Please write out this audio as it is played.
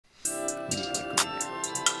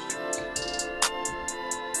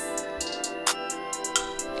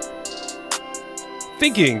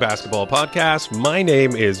Thinking Basketball Podcast. My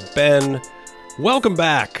name is Ben. Welcome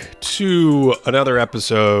back to another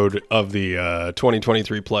episode of the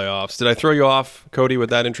 2023 playoffs. Did I throw you off, Cody, with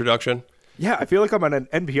that introduction? Yeah, I feel like I'm on an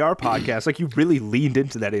NPR podcast. Like, you really leaned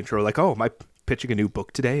into that intro. Like, oh, am I pitching a new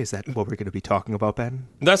book today? Is that what we're going to be talking about, Ben?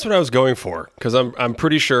 That's what I was going for, because I'm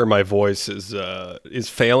pretty sure my voice is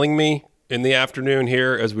failing me in the afternoon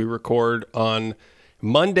here as we record on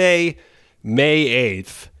Monday, May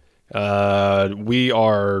 8th. We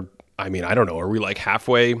are, I don't know, are we like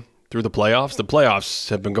halfway through the playoffs? The playoffs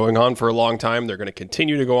have been going on for a long time. They're going to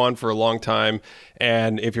continue to go on for a long time.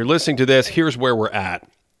 And if you're listening to this, here's where we're at.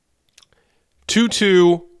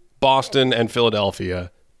 2-2 Boston and Philadelphia.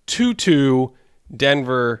 2-2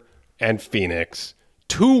 Denver and Phoenix.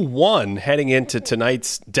 2-1 heading into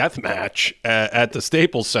tonight's death match at the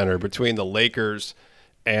Staples Center between the Lakers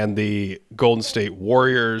and the Golden State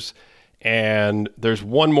Warriors. And there's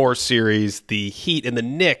one more series. The Heat and the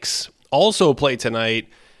Knicks also play tonight.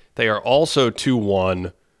 They are also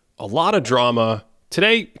 2-1. A lot of drama.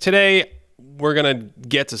 Today we're going to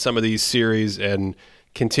get to some of these series and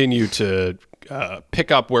continue to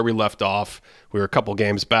pick up where we left off. We were a couple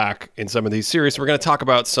games back in some of these series. We're going to talk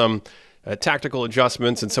about some tactical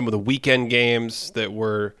adjustments and some of the weekend games that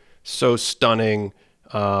were so stunning.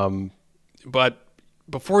 But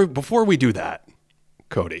before we do that,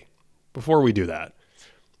 Cody, before we do that,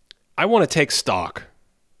 I want to take stock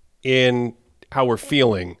in how we're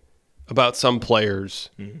feeling about some players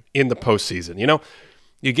in the postseason. You know,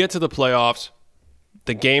 you get to the playoffs,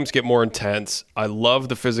 the games get more intense. I love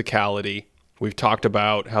the physicality. We've talked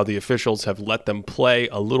about how the officials have let them play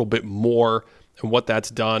a little bit more and what that's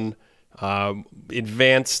done.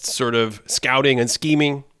 Advanced sort of scouting and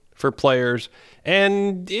scheming for players.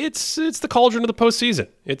 And it's the cauldron of the postseason.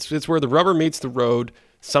 It's where the rubber meets the road.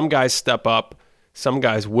 Some guys step up. Some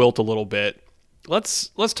guys wilt a little bit.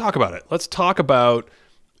 Let's talk about it. Let's talk about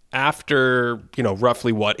after,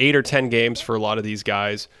 roughly 8 or 10 games for a lot of these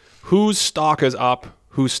guys, whose stock is up,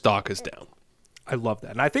 whose stock is down. I love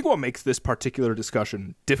that. And I think what makes this particular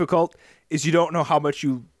discussion difficult is you don't know how much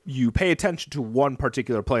you pay attention to one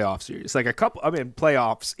particular playoff series. Like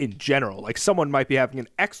playoffs in general. Like, someone might be having an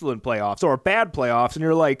excellent playoffs or a bad playoffs, and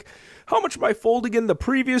you're like, how much am I folding in the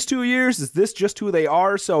previous 2 years? Is this just who they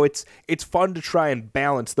are? So it's fun to try and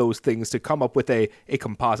balance those things to come up with a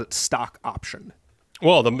composite stock option.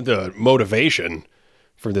 Well, the motivation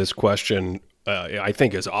for this question, I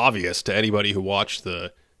think, is obvious to anybody who watched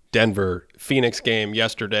the Denver-Phoenix game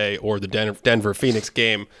yesterday or the Denver-Phoenix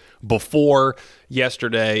game before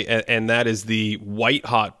yesterday, and that is the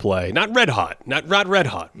white-hot play. Not red-hot. Not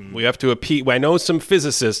red-hot. We have to appeal. I know some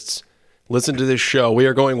physicists listen to this show. We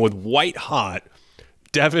are going with white-hot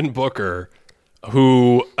Devin Booker,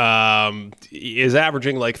 who is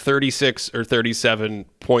averaging like 36 or 37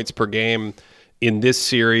 points per game in this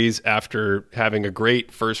series after having a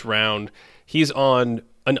great first round. He's on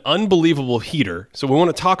an unbelievable heater. So we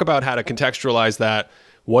want to talk about how to contextualize that,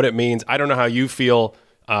 what it means. I don't know how you feel.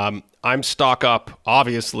 I'm stock up,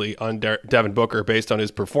 obviously, on Devin Booker based on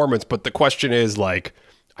his performance. But the question is, like,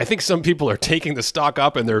 I think some people are taking the stock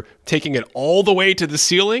up and they're taking it all the way to the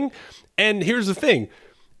ceiling. And here's the thing.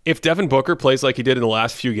 If Devin Booker plays like he did in the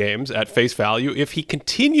last few games at face value, if he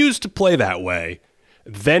continues to play that way,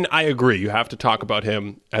 then I agree. You have to talk about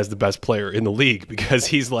him as the best player in the league, because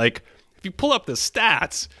he's like, if you pull up the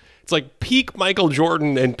stats, it's like peak Michael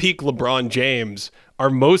Jordan and peak LeBron James are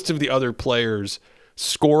most of the other players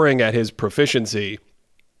scoring at his proficiency.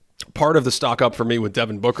 Part of the stock up for me with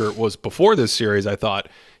Devin Booker was before this series, I thought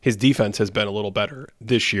his defense has been a little better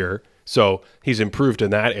this year. So he's improved in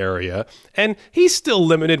that area. And he's still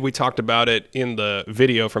limited. We talked about it in the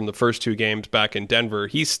video from the first two games back in Denver.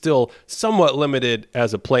 He's still somewhat limited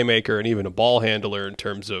as a playmaker and even a ball handler in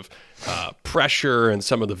terms of pressure and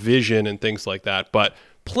some of the vision and things like that. But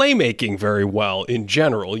playmaking very well in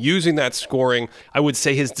general, using that scoring. I would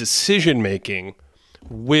say his decision-making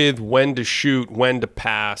with when to shoot, when to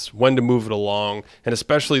pass, when to move it along, and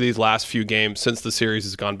especially these last few games since the series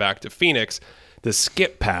has gone back to Phoenix, the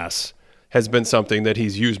skip pass has been something that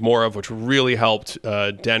he's used more of, which really helped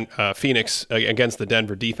Phoenix against the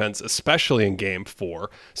Denver defense, especially in Game 4.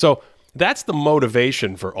 So that's the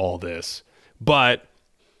motivation for all this. But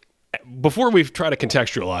before we try to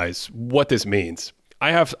contextualize what this means,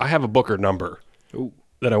 I have a Booker number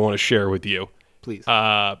that I want to share with you. Please.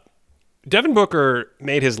 Devin Booker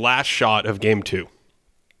made his last shot of Game 2.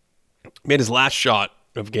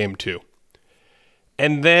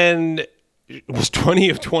 And then it was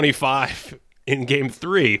 20 of 25 in Game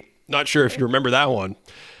 3. Not sure if you remember that one.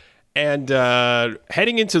 And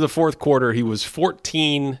heading into the fourth quarter, he was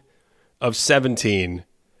 14 of 17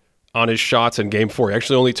 on his shots in Game 4. He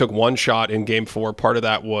actually only took one shot in Game 4. Part of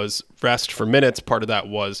that was rest for minutes. Part of that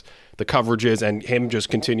was the coverages and him just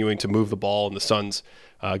continuing to move the ball and the Suns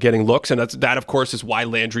getting looks. And that, of course, is why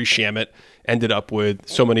Landry Shamet ended up with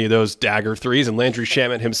so many of those dagger threes. And Landry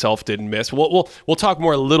Shamet himself didn't miss. We'll talk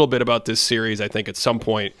more a little bit about this series, I think, at some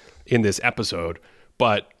point in this episode.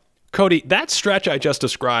 But, Cody, that stretch I just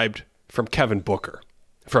described from Devin Booker.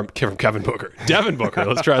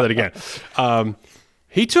 Let's try that again.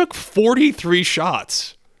 He took 43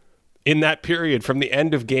 shots in that period from the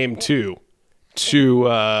end of Game 2 to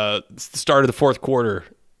the start of the fourth quarter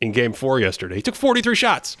in Game 4 yesterday. He took 43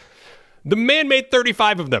 shots. The man made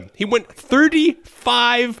 35 of them. He went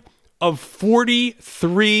 35 of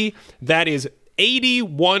 43. That is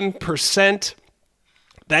 81%.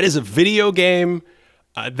 That is a video game.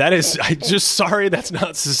 I'm just sorry, that's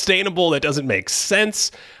not sustainable. That doesn't make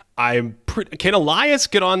sense. Can Elias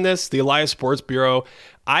get on this? The Elias Sports Bureau.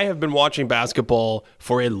 I have been watching basketball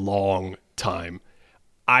for a long time.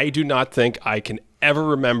 I do not think I can ever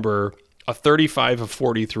remember a 35 of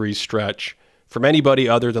 43 stretch from anybody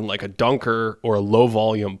other than like a dunker or a low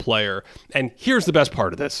volume player. And here's the best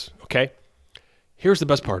part of this, okay? Here's the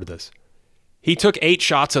best part of this. He took 8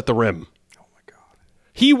 shots at the rim. Oh my God.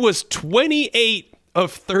 He was 28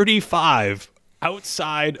 of 35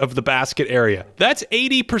 outside of the basket area. That's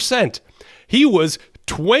 80%. He was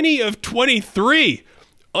 20 of 23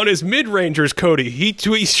 on his mid-rangers, Cody. He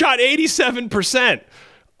shot 87%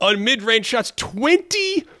 on mid-range shots.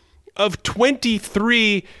 20 of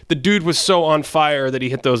 23. The dude was so on fire that he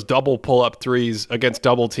hit those double pull-up threes against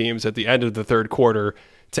double teams at the end of the third quarter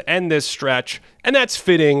to end this stretch. And that's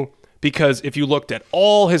fitting because if you looked at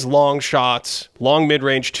all his long shots, long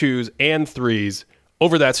mid-range twos and threes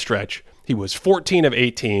over that stretch, he was 14 of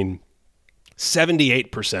 18,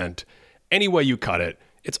 78%. Any way you cut it,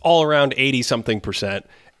 it's all around 80-something%.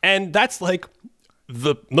 And that's like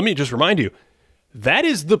let me just remind you, that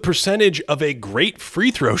is the percentage of a great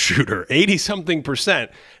free throw shooter, 80-something%,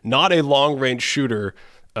 not a long-range shooter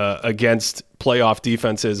against playoff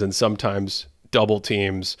defenses and sometimes double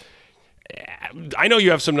teams. I know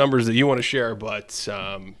you have some numbers that you want to share, but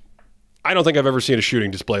I don't think I've ever seen a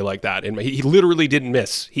shooting display like that. And he literally didn't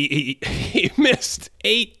miss. He missed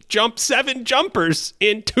 7 jumpers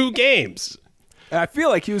in 2 games. And I feel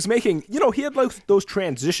like he was making, he had like those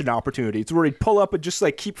transition opportunities where he'd pull up and just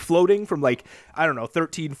like keep floating from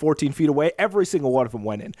 13, 14 feet away. Every single one of them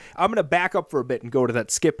went in. I'm going to back up for a bit and go to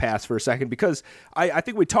that skip pass for a second because I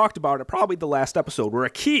think we talked about it probably the last episode where a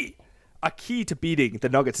key to beating the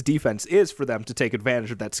Nuggets defense is for them to take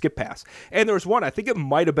advantage of that skip pass. And there was one, I think it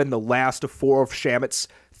might have been the last of 4 of Shamet's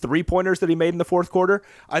 3-pointers that he made in the fourth quarter.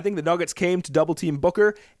 I think the Nuggets came to double team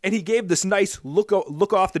Booker, and he gave this nice look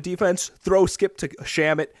off the defense, throw skip to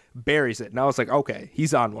Shamet, buries it. And I was like, okay,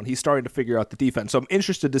 he's on one. He's starting to figure out the defense. So I'm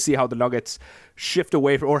interested to see how the Nuggets shift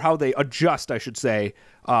away or how they adjust, I should say,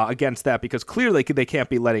 against that, because clearly they can't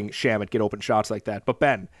be letting Shamet get open shots like that. But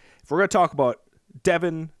Ben, if we're going to talk about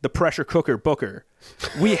Devin, the pressure cooker Booker,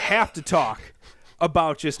 we have to talk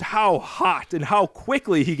about just how hot and how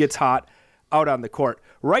quickly he gets hot out on the court.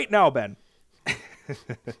 Right now, Ben,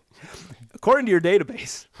 according to your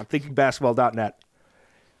database, I'm thinking basketball.net,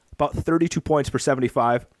 about 32 points per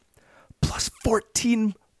 75, plus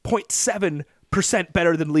 14.7%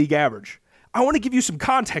 better than league average. I want to give you some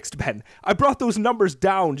context, Ben. I brought those numbers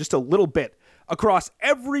down just a little bit across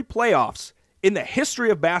every playoffs in the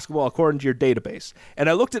history of basketball, according to your database. And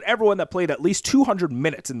I looked at everyone that played at least 200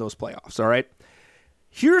 minutes in those playoffs, all right?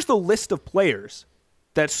 Here's the list of players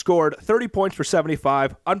that scored 30 points per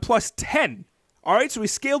 75 on plus 10. All right, so we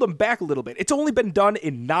scaled them back a little bit. It's only been done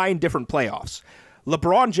in 9 different playoffs.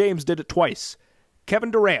 LeBron James did it twice.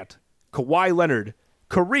 Kevin Durant, Kawhi Leonard,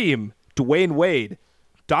 Kareem, Dwayne Wade,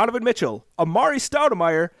 Donovan Mitchell, Amari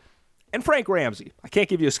Stoudemire, and Frank Ramsey. I can't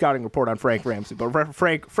give you a scouting report on Frank Ramsey, but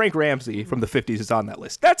Frank Ramsey from the 50s is on that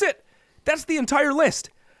list. That's it. That's the entire list.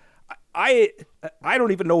 I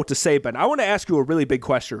don't even know what to say, Ben. I want to ask you a really big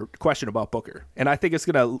question about Booker, and I think it's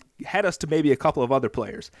going to head us to maybe a couple of other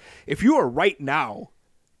players. If you are right now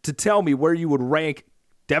to tell me where you would rank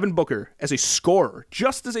Devin Booker as a scorer,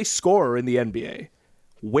 just as a scorer in the NBA,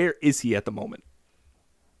 where is he at the moment?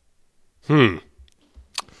 I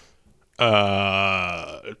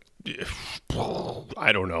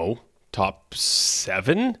don't know. Top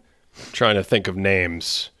 7? Trying to think of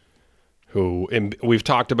names. We've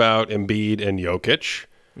talked about Embiid and Jokic.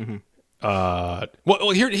 Mm-hmm.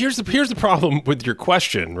 Here's the problem with your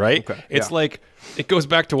question, right? Okay, it's like it goes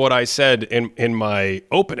back to what I said in my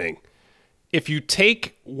opening. if you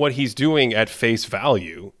take what he's doing at face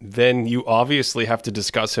value, then you obviously have to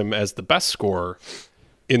discuss him as the best scorer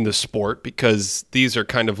in the sport, because these are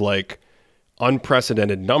kind of like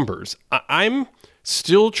unprecedented numbers. I'm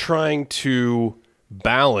still trying to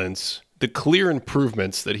balance the clear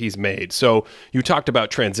improvements that he's made. So you talked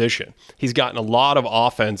about transition. He's gotten a lot of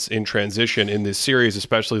offense in transition in this series,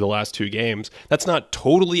 especially the last 2 games. That's not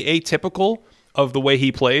totally atypical of the way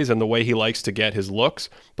he plays and the way he likes to get his looks.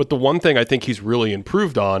 But the one thing I think he's really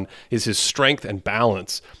improved on is his strength and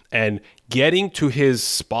balance, and getting to his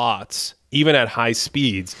spots, even at high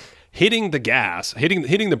speeds, hitting the gas,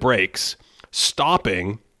 hitting the brakes,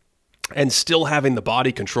 stopping, and still having the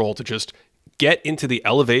body control to just get into the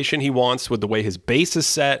elevation he wants with the way his base is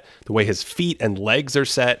set, the way his feet and legs are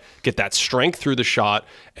set, get that strength through the shot.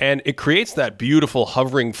 And it creates that beautiful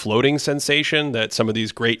hovering floating sensation that some of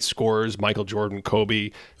these great scorers, Michael Jordan,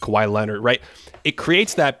 Kobe, Kawhi Leonard, right? It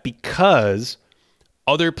creates that because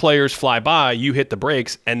other players fly by, you hit the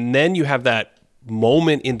brakes, and then you have that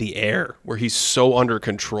moment in the air where he's so under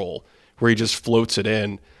control, where he just floats it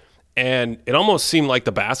in. And it almost seemed like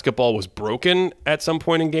the basketball was broken at some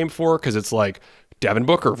point in Game 4, because it's like Devin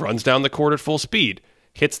Booker runs down the court at full speed,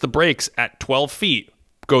 hits the brakes at 12 feet,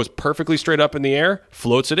 goes perfectly straight up in the air,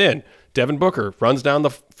 floats it in. Devin Booker runs down the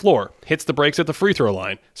floor, hits the brakes at the free throw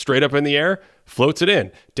line, straight up in the air, floats it in.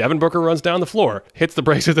 Devin Booker runs down the floor, hits the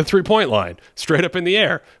brakes at the three-point line, straight up in the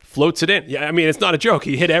air, floats it in. Yeah, I mean, it's not a joke.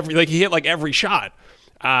 He hit every shot.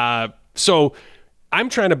 So I'm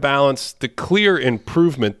trying to balance the clear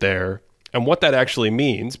improvement there and what that actually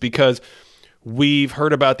means, because we've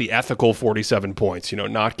heard about the ethical 47 points,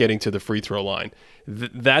 not getting to the free throw line.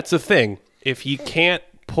 That's a thing. If he can't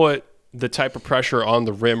put the type of pressure on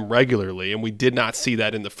the rim regularly, and we did not see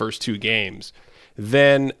that in the first 2 games,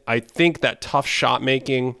 then I think that tough shot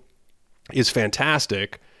making is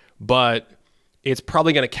fantastic, but it's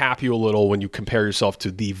probably going to cap you a little when you compare yourself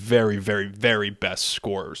to the very, very, very best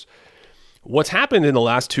scorers. What's happened in the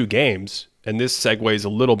last 2 games, and this segues a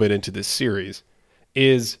little bit into this series,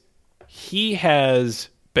 is he has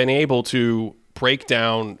been able to break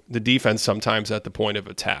down the defense sometimes at the point of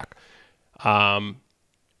attack.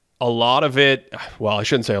 A lot of it, well, I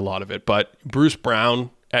shouldn't say a lot of it, but Bruce Brown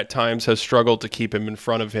at times has struggled to keep him in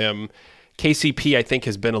front of him. KCP, I think,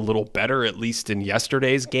 has been a little better, at least in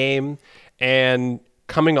yesterday's game. And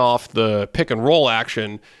coming off the pick and roll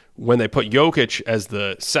action, when they put Jokic as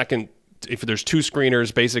the second, if there's 2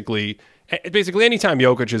 screeners, basically anytime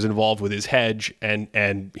Jokic is involved with his hedge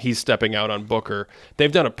and he's stepping out on Booker,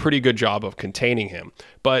 they've done a pretty good job of containing him.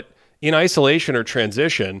 But in isolation or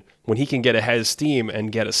transition, when he can get ahead of steam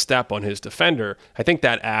and get a step on his defender, I think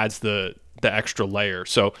that adds the extra layer.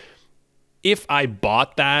 So if I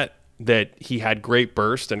bought that he had great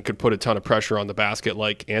burst and could put a ton of pressure on the basket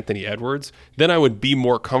like Anthony Edwards, then I would be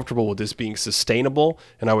more comfortable with this being sustainable,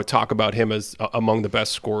 and I would talk about him as among the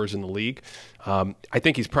best scorers in the league. I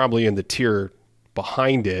think he's probably in the tier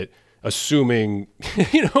behind it, assuming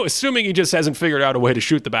he just hasn't figured out a way to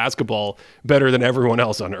shoot the basketball better than everyone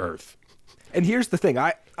else on earth. And here's the thing.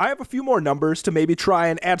 I have a few more numbers to maybe try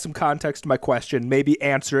and add some context to my question, maybe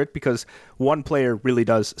answer it, because one player really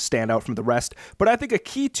does stand out from the rest. But I think a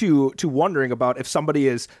key to wondering about if somebody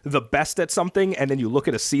is the best at something and then you look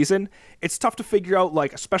at a season, it's tough to figure out,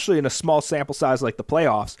 like, especially in a small sample size like the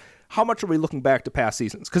playoffs, how much are we looking back to past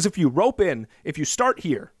seasons? Because if you start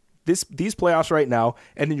here, these playoffs right now,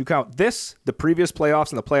 and then you count the previous playoffs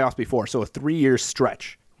and the playoffs before, so a 3-year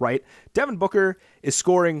stretch, right? Devin Booker is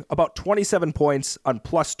scoring about 27 points on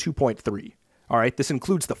plus 2.3. All right, this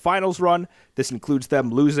includes the finals run. This includes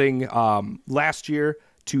them losing last year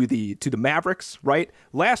to the Mavericks, right?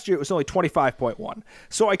 Last year it was only 25.1.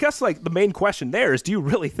 So I guess like the main question there is, do you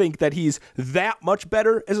really think that he's that much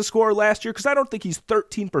better as a scorer last year? Because I don't think he's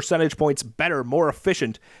 13 percentage points better, more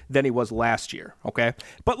efficient than he was last year, okay?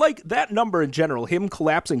 But like that number in general, him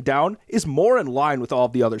collapsing down, is more in line with all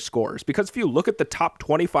of the other scorers. Because if you look at the top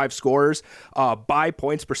 25 scorers by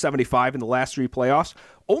points per 75 in the last 3 playoffs,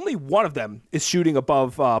 only one of them is shooting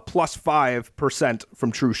above plus 5%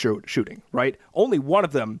 from true shooting, right? Only one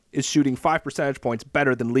of them is shooting 5 percentage points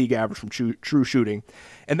better than league average from true shooting.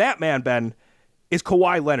 And that man, Ben, is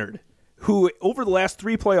Kawhi Leonard, who over the last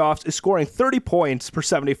 3 playoffs is scoring 30 points per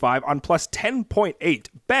 75 on plus 10.8.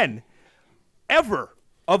 Ben, ever,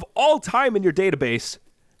 of all time in your database,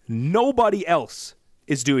 nobody else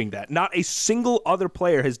is doing that. Not a single other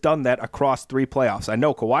player has done that across 3 playoffs. I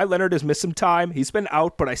know Kawhi Leonard has missed some time. He's been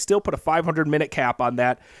out, but I still put a 500-minute cap on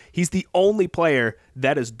that. He's the only player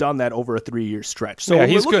that has done that over a 3-year stretch. So yeah,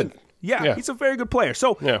 he's good. Yeah, he's a very good player.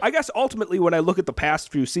 So I guess ultimately when I look at the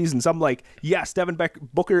past few seasons, I'm like, yes, Devin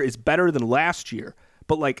Booker is better than last year.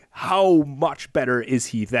 But, like, how much better is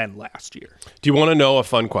he than last year? Do you want to know a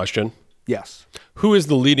fun question? Yes. Who is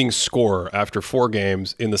the leading scorer after 4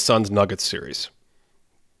 games in the Suns-Nuggets series?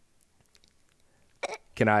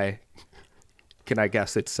 Can I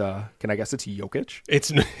guess it's Jokic?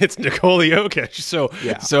 It's Nikola Jokic.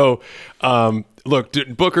 So look,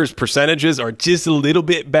 Booker's percentages are just a little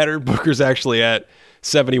bit better. Booker's actually at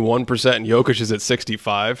 71% and Jokic is at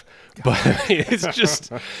 65. But it's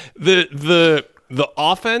just the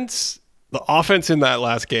offense in that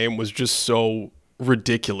last game was just so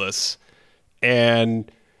ridiculous.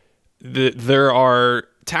 And there are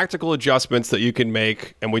tactical adjustments that you can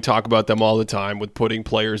make, and we talk about them all the time with putting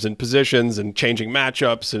players in positions and changing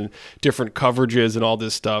matchups and different coverages and all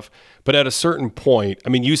this stuff. But at a certain point, I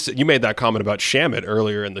mean, you made that comment about Shamet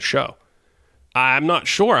earlier in the show. I'm not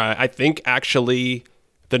sure. I think actually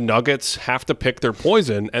the Nuggets have to pick their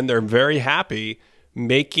poison, and they're very happy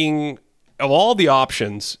making, of all the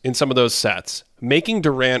options in some of those sets, making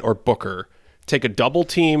Durant or Booker take a double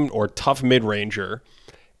team or tough mid-ranger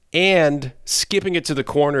and skipping it to the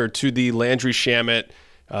corner to the Landry Shamet.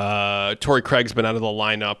 Torrey Craig's been out of the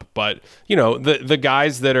lineup, but you know, the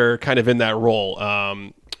guys that are kind of in that role,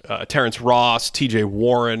 Terrence Ross, TJ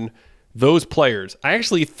Warren, those players, I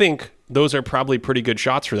actually think those are probably pretty good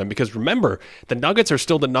shots for them, because remember, the Nuggets are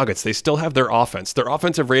still the Nuggets. They still have their offense. Their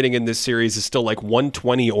offensive rating in this series is still like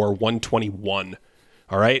 120 or 121.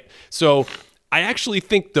 All right. So I actually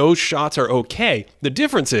think those shots are okay. The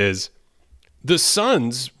difference is the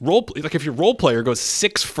Suns like if your role player goes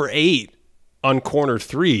 6 for 8 on corner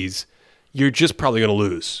threes, you're just probably going to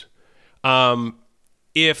lose.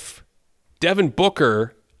 If Devin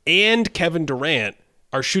Booker and Kevin Durant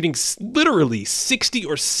are shooting literally 60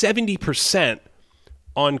 or 70%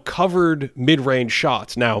 on covered mid-range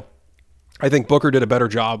shots. Now, I think Booker did a better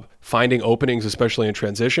job finding openings, especially in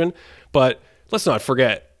transition. But let's not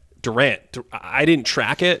forget Durant. I didn't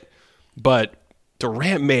track it, but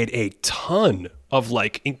Durant made a ton of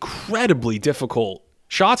like incredibly difficult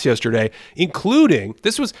shots yesterday, including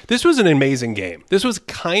this was an amazing game. This was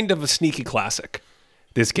kind of a sneaky classic.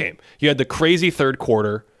 This game, you had the crazy third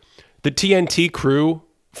quarter. The TNT crew,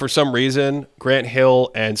 for some reason, Grant Hill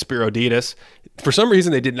and Spiro Ditas, for some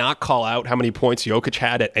reason, they did not call out how many points Jokic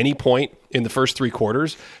had at any point in the first 3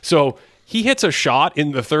 quarters. So he hits a shot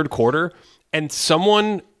in the third quarter, and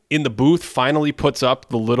someone in the booth finally puts up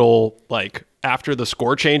the little, like, after the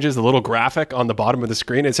score changes, the little graphic on the bottom of the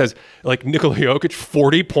screen. It says, like, Nikola Jokic,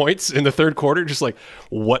 40 points in the third quarter. Just like,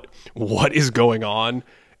 what is going on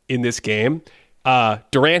in this game?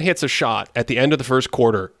 Durant hits a shot at the end of the first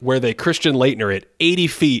quarter where they Christian Laettner it 80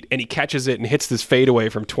 feet and he catches it and hits this fadeaway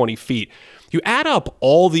from 20 feet. You add up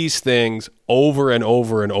all these things over and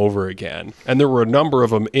over and over again, and there were a number of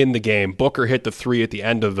them in the game. Booker hit the 3 at the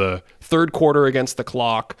end of the third quarter against the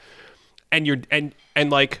clock, and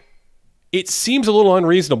like, it seems a little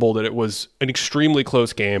unreasonable that it was an extremely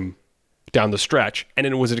close game down the stretch, and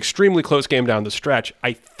it was an extremely close game down the stretch,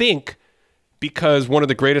 I think, because one of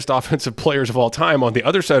the greatest offensive players of all time on the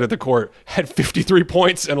other side of the court had 53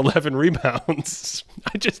 points and 11 rebounds.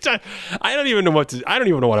 I don't even know what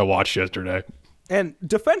I watched yesterday. And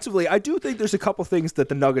defensively, I do think there's a couple things that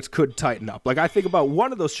the Nuggets could tighten up. Like, I think about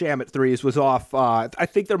one of those Shamet threes was off. I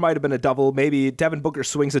think there might have been a double. Maybe Devin Booker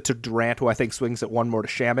swings it to Durant, who I think swings it one more to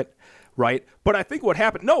Shamet, right? But I think what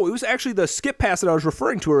happened, no, it was actually the skip pass that I was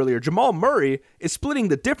referring to earlier. Jamal Murray is splitting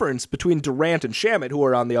the difference between Durant and Shamet, who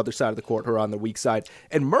are on the other side of the court, who are on the weak side.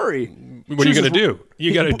 And Murray, what are you going to do?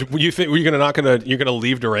 You're going to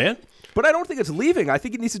leave Durant? But I don't think it's leaving. I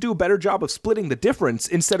think he needs to do a better job of splitting the difference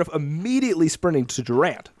instead of immediately sprinting to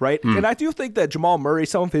Durant, right? And I do think that Jamal Murray,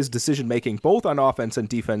 some of his decision-making, both on offense and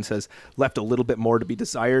defense, has left a little bit more to be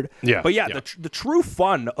desired. Yeah. But the true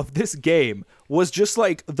fun of this game was just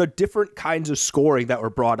like the different kinds of scoring that were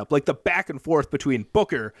brought up, like the back and forth between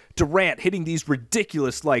Booker, Durant hitting these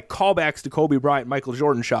ridiculous like callbacks to Kobe Bryant, Michael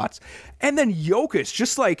Jordan shots, and then Jokic,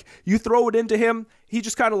 just like you throw it into him, he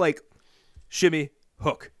just kind of like shimmy,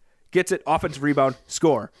 hook. Gets it, offensive rebound,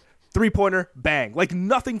 score. 3-pointer, bang. Like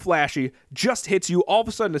nothing flashy, just hits you. All of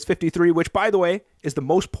a sudden it's 53, which, by the way, is the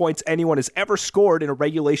most points anyone has ever scored in a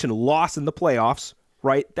regulation loss in the playoffs,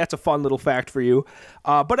 right? That's a fun little fact for you.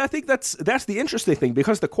 But I think that's the interesting thing,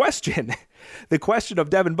 because the question of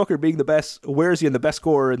Devin Booker being the best, where is he in the best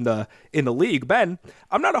scorer in the league? Ben,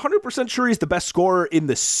 I'm not 100% sure he's the best scorer in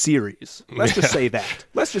the series. Let's just say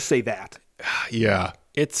that. Yeah.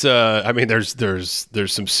 It's I mean, there's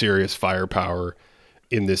some serious firepower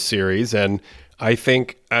in this series, and I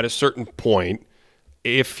think at a certain point,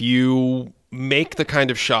 if you make the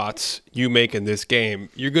kind of shots you make in this game,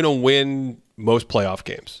 you're going to win most playoff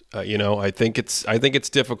games. I think it's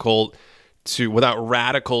difficult to, without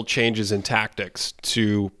radical changes in tactics,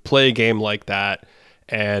 to play a game like that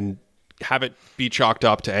and have it be chalked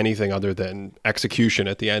up to anything other than execution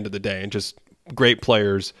at the end of the day and just great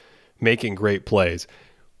players making great plays.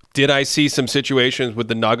 Did I see some situations with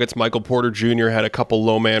the Nuggets? Michael Porter Jr. had a couple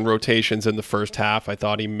low-man rotations in the first half. I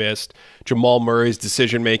thought he missed. Jamal Murray's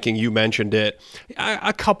decision-making, you mentioned it.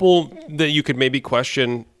 A couple that you could maybe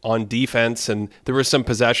question on defense, and there were some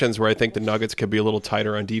possessions where I think the Nuggets could be a little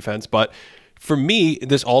tighter on defense. But for me,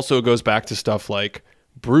 this also goes back to stuff like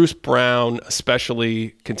Bruce Brown,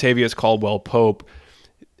 especially Kentavious Caldwell-Pope.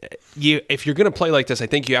 If you're going to play like this, I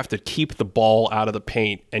think you have to keep the ball out of the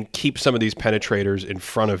paint and keep some of these penetrators in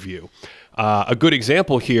front of you. A good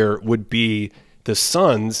example here would be the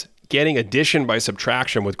Suns getting addition by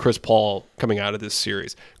subtraction with Chris Paul coming out of this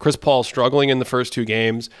series. Chris Paul struggling in the first two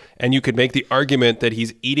games, and you could make the argument that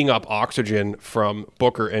he's eating up oxygen from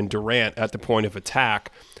Booker and Durant at the point of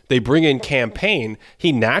attack. They bring in Cam Payne.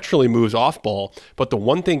 He naturally moves off ball, but the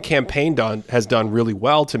one thing Cam Payne has done really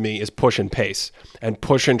well to me is push and pace and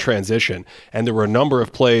push and transition. And there were a number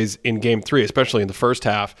of plays in Game 3, especially in the first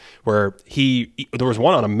half, where there was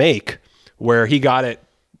one on a make where he got it,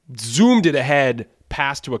 zoomed it ahead,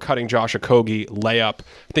 passed to a cutting Josh Okogie layup.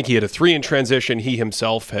 I think he had a 3 in transition. He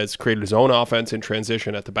himself has created his own offense in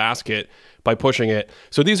transition at the basket by pushing it.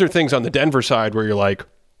 So these are things on the Denver side where you're like,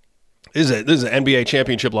 This is an NBA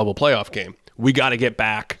championship level playoff game. We got to get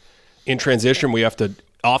back in transition. We have to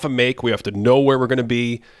off a make. We have to know where we're going to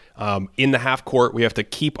be in the half court. We have to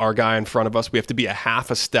keep our guy in front of us. We have to be a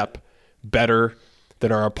half a step better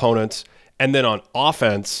than our opponents. And then on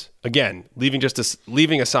offense, again,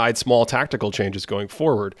 leaving aside small tactical changes going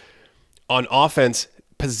forward. On offense,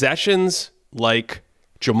 possessions like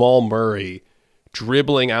Jamal Murray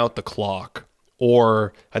dribbling out the clock.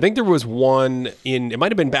 Or I think there was one it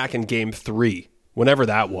might have been back in Game 3, whenever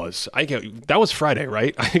that was. That was Friday,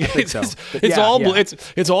 right? I think so.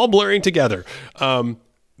 It's all blurring together.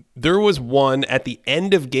 There was one at the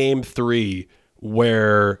end of Game 3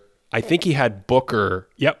 where I think he had Booker.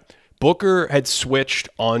 Yep, Booker had switched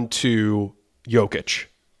onto Jokic,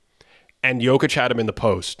 and Jokic had him in the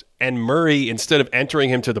post. And Murray, instead of entering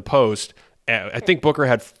him to the post, I think Booker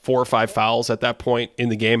had 4 or 5 fouls at that point in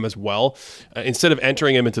the game as well. Instead of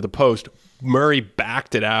entering him into the post, Murray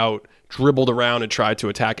backed it out, dribbled around and tried to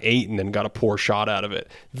attack Ayton and got a poor shot out of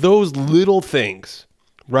it. Those little things,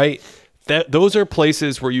 right? Those are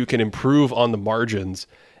places where you can improve on the margins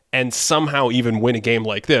and somehow even win a game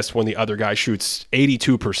like this when the other guy shoots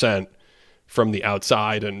 82% from the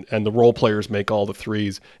outside and the role players make all the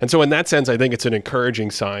threes. And so in that sense, I think it's an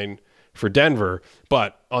encouraging sign for Denver.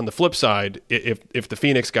 But on the flip side, if the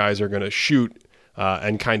Phoenix guys are going to shoot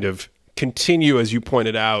and kind of continue, as you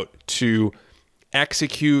pointed out, to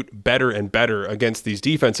execute better and better against these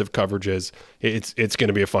defensive coverages, it's going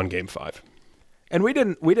to be a fun Game 5. And we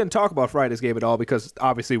didn't talk about Friday's game at all because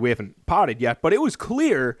obviously we haven't potted yet, but it was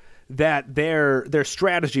clear that their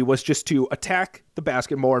strategy was just to attack the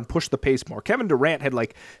basket more and push the pace more. Kevin Durant had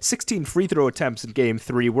like 16 free throw attempts in Game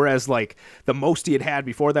 3, whereas like the most he had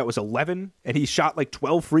before that was 11, and he shot like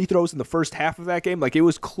 12 free throws in the first half of that game. Like it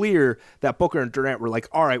was clear that Booker and Durant were like,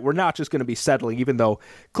 all right, we're not just going to be settling, even though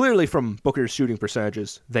clearly from Booker's shooting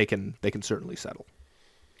percentages, they can certainly settle.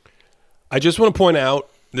 I just want to point out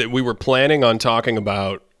that we were planning on talking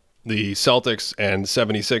about the Celtics and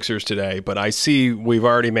 76ers today, but I see we've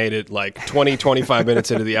already made it like 20, 25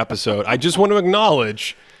 minutes into the episode. I just want to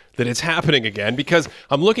acknowledge that it's happening again because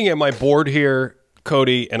I'm looking at my board here,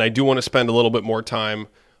 Cody, and I do want to spend a little bit more time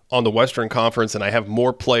on the Western Conference, and I have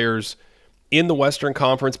more players in the Western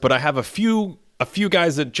Conference, but I have a few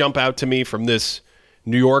guys that jump out to me from this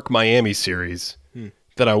New York-Miami series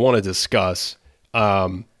that I want to discuss.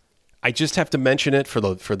 I just have to mention it for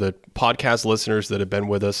the podcast listeners that have been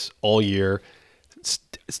with us all year.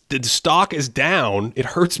 The stock is down. It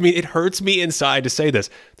hurts me inside to say this.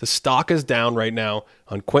 The stock is down right now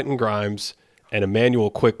on Quentin Grimes and Emmanuel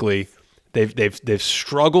Quickley. They've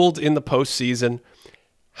struggled in the postseason.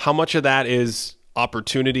 How much of that is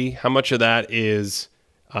opportunity? How much of that is?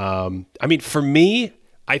 For me,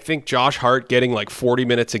 I think Josh Hart getting like 40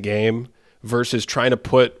 minutes a game versus trying to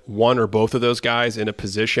put one or both of those guys in a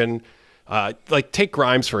position. Like take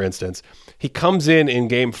Grimes, for instance. He comes in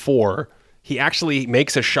Game 4. He actually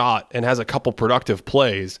makes a shot and has a couple productive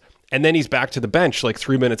plays. And then he's back to the bench like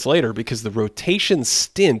 3 minutes later because the rotation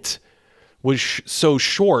stint was so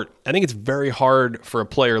short. I think it's very hard for a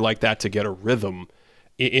player like that to get a rhythm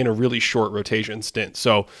in a really short rotation stint.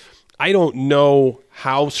 So I don't know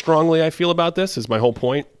how strongly I feel about this is my whole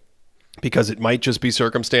point, because it might just be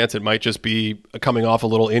circumstance. It might just be coming off a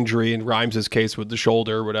little injury in Grimes' case with the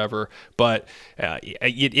shoulder or whatever. But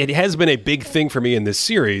it has been a big thing for me in this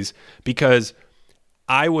series because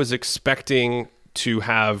I was expecting to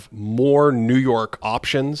have more New York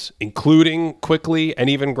options, including Quickly and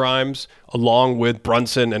even Grimes, along with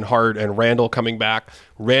Brunson and Hart and Randall coming back.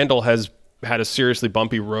 Randall has had a seriously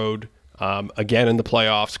bumpy road again in the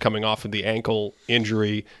playoffs, coming off of the ankle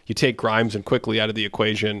injury. You take Grimes and Quickly out of the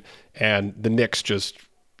equation, and the Knicks just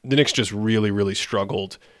really, really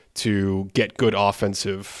struggled to get good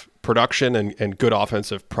offensive production and good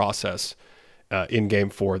offensive process in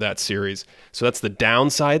Game 4 of that series. So that's the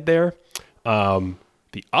downside there.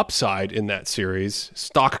 The upside in that series,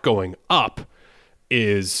 stock going up,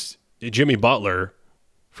 is Jimmy Butler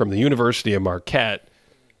from the University of Marquette.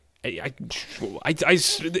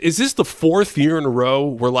 Is this the fourth year in a row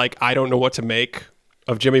where, like, I don't know what to make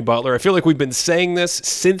of Jimmy Butler? I feel like we've been saying this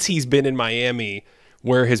since he's been in Miami,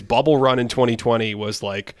 where his bubble run in 2020 was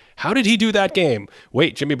like, how did he do that game?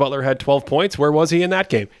 Wait, Jimmy Butler had 12 points. Where was he in that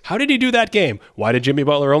game? How did he do that game? Why did Jimmy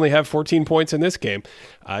Butler only have 14 points in this game?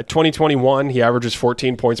 2021, he averages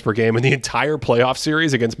 14 points per game in the entire playoff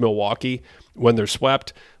series against Milwaukee when they're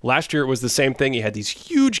swept. Last year, it was the same thing. He had these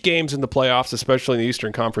huge games in the playoffs, especially in the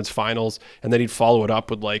Eastern Conference Finals, and then he'd follow it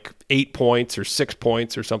up with like 8 points or 6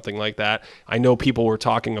 points or something like that. I know people were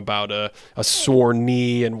talking about a sore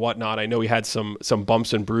knee and whatnot. I know he had some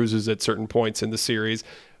bumps and bruises at certain points in the series.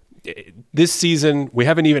 This season, we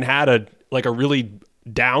haven't even had a really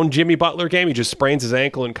down Jimmy Butler game. He just sprains his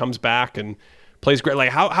ankle and comes back and plays great. Like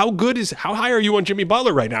how high are you on Jimmy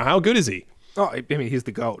Butler right now? How good is he? Oh, I mean, he's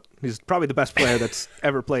the GOAT. He's probably the best player that's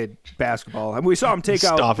ever played basketball. I mean, we saw him take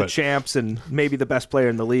out the champs and maybe the best player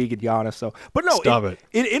in the league in Giannis. So, but no,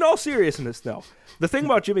 in all seriousness, though, the thing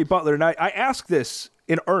about Jimmy Butler, and I ask this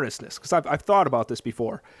in earnestness because I've thought about this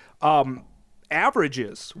before.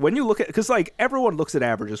 Averages, when you look at, because like everyone looks at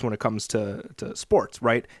averages when it comes to sports,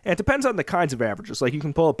 right? And it depends on the kinds of averages. Like you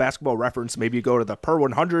can pull a Basketball Reference, maybe you go to the per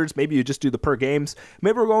 100s, maybe you just do the per games.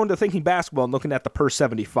 Maybe we're going to Thinking Basketball and looking at the per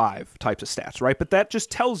 75 types of stats, right? But that just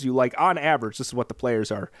tells you, like, on average, this is what the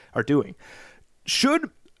players are doing. Do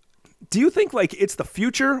you think like it's the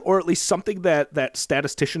future, or at least something that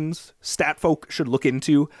statisticians, stat folk should look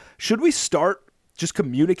into? Should we start just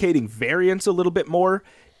communicating variance a little bit more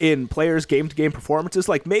in players' game-to-game performances?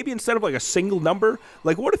 Like maybe instead of like a single number,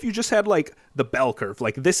 like what if you just had like the bell curve?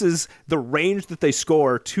 Like this is the range that they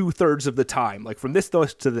score 2/3 of the time, like from this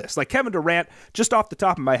to this. Like Kevin Durant, just off the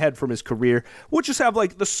top of my head from his career, would just have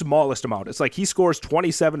like the smallest amount. It's like he scores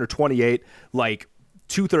 27 or 28, like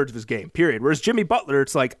 2/3 of his game, period. Whereas Jimmy Butler,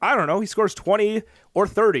 it's like, I don't know, he scores 20 or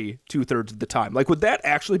 30 2/3 of the time. Like would that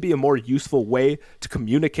actually be a more useful way to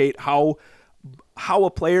communicate how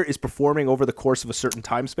a player is performing over the course of a certain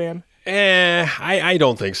time span? I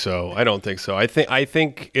don't think so. I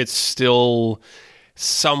think it's still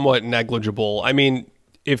somewhat negligible. I mean,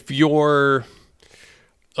 let's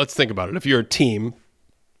think about it. If you're a team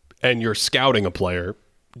and you're scouting a player,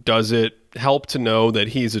 does it help to know that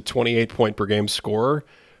he's a 28 point per game scorer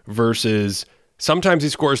versus sometimes he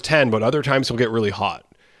scores 10, but other times he'll get really hot?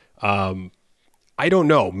 I don't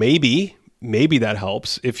know. Maybe that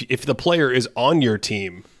helps. If the player is on your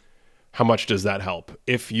team, how much does that help?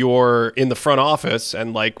 If you're in the front office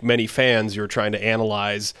and, like many fans, you're trying to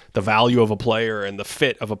analyze the value of a player and the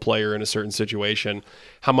fit of a player in a certain situation,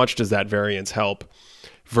 how much does that variance help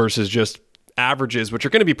versus just averages, which are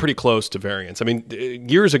going to be pretty close to variance? I mean,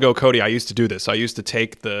 years ago, Cody, I used to do this. I used to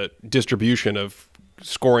take the distribution of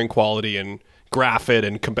scoring quality and graph it,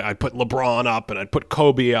 and I'd put LeBron up and I'd put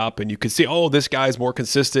Kobe up, and you could see, oh, this guy's more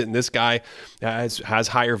consistent and this guy has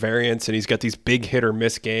higher variance and he's got these big hit or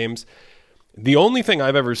miss games. The only thing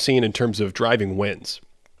I've ever seen in terms of driving wins,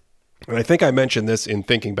 and I think I mentioned this in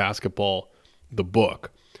Thinking Basketball, the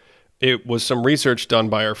book, it was some research done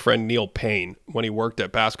by our friend Neil Payne when he worked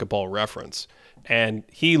at Basketball Reference, and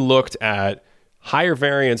he looked at higher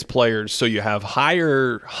variance players, so you have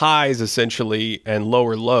higher highs essentially and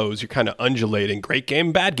lower lows. You're kind of undulating, great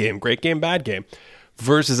game, bad game, great game, bad game,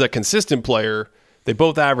 versus a consistent player. They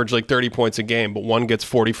both average like 30 points a game, but one gets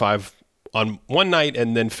 45 on one night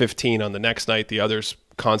and then 15 on the next night. The other's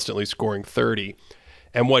constantly scoring 30.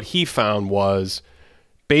 And what he found was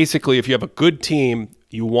basically if you have a good team,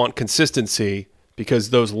 you want consistency, because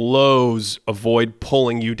those lows avoid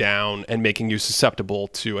pulling you down and making you susceptible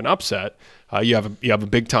to an upset. You have a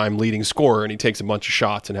big time leading scorer and he takes a bunch of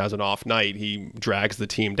shots and has an off night. He drags the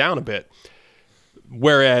team down a bit.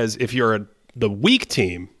 Whereas if you're the weak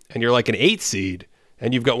team and you're like an 8 seed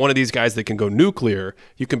and you've got one of these guys that can go nuclear,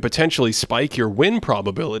 you can potentially spike your win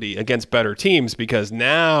probability against better teams, because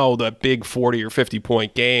now the big 40 or 50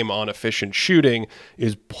 point game on efficient shooting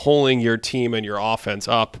is pulling your team and your offense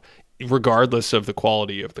up regardless of the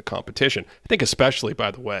quality of the competition. I think especially, by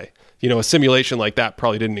the way, a simulation like that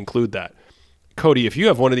probably didn't include that. Cody, if you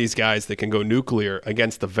have one of these guys that can go nuclear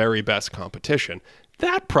against the very best competition,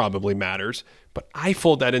 that probably matters, but I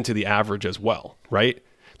fold that into the average as well, right?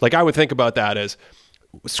 Like, I would think about that as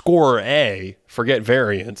scorer A, forget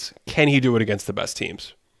variance, can he do it against the best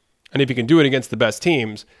teams? And if he can do it against the best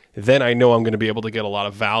teams, then I know I'm going to be able to get a lot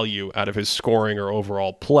of value out of his scoring or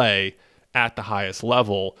overall play at the highest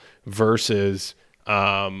level versus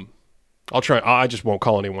I just won't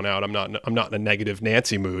call anyone out. I'm not in a negative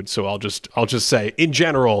Nancy mood, so I'll just say, in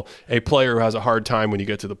general, a player who has a hard time when you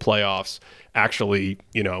get to the playoffs actually,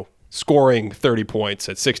 scoring 30 points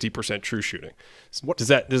at 60% true shooting. Does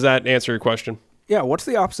that answer your question? Yeah, what's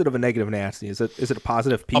the opposite of a negative Nancy? Is it a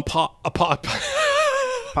positive Pete?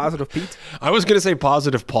 Positive Pete? I was going to say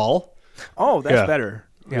positive Paul. Oh, that's better.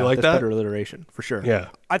 Yeah, you like that's that? Better alliteration, for sure. Yeah.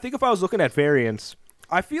 I think if I was looking at variance,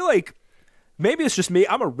 I feel like maybe it's just me.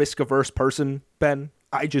 I'm a risk-averse person, Ben.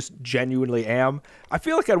 I just genuinely am. I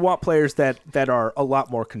feel like I'd want players that are a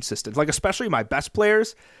lot more consistent. Like, especially my best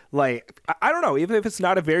players. Like, I don't know. Even if it's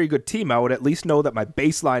not a very good team, I would at least know that my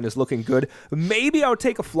baseline is looking good. Maybe I would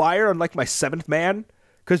take a flyer on, like, my seventh man.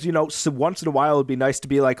 Because, so once in a while it would be nice to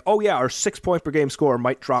be like, oh, yeah, our 6-point per game scorer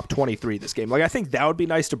might drop 23 this game. Like, I think that would be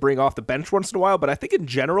nice to bring off the bench once in a while. But I think in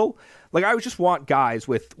general, like, I would just want guys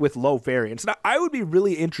with low variance. And I would be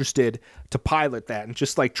really interested to pilot that and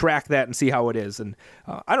just, like, track that and see how it is. And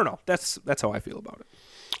I don't know. That's how I feel about it.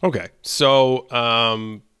 Okay. So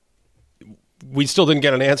we still didn't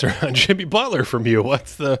get an answer on Jimmy Butler from you.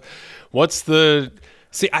 What's the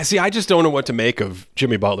See, I just don't know what to make of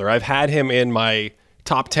Jimmy Butler. I've had him in my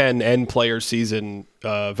top 10 end player season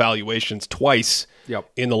valuations twice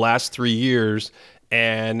in the last 3 years.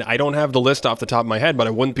 And I don't have the list off the top of my head, but I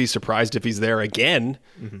wouldn't be surprised if he's there again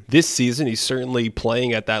this season. He's certainly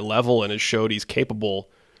playing at that level and has showed he's capable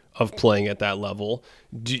of playing at that level.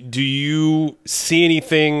 Do you see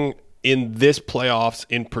anything in this playoffs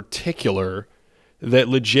in particular that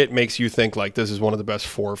legit makes you think like this is one of the best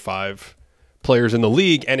 4 or 5 players in the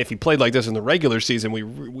league? And if he played like this in the regular season, we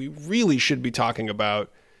really should be talking about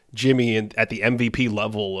Jimmy at the MVP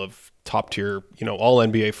level of top tier, all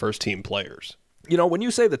NBA first team players. When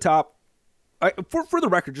you say the top, for the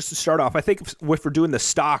record, just to start off, I think if we're doing the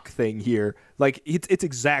stock thing here, like it's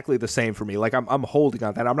exactly the same for me. Like I'm holding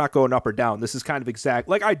on that. I'm not going up or down. This is kind of exact.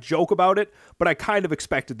 Like I joke about it, but I kind of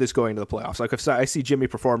expected this going to the playoffs. Like if I see Jimmy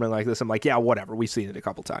performing like this, I'm like, yeah, whatever. We've seen it a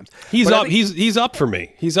couple times. He's up. He's up for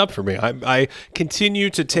me. He's up for me. I continue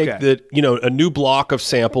to take a new block of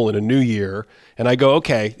sample in a new year, and I go,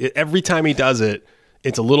 okay. Every time he does it,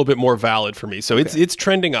 it's a little bit more valid for me. So it's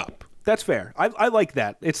trending up. That's fair. I like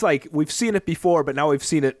that. It's like we've seen it before, but now we've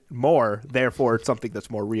seen it more. Therefore, it's something that's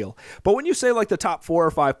more real. But when you say like the top 4 or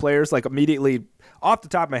 5 players, like immediately off the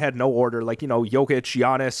top of my head, no order, like, Jokic,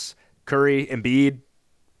 Giannis, Curry, Embiid,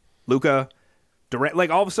 Luka, Durant, like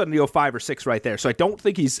all of a sudden you go 5 or 6 right there. So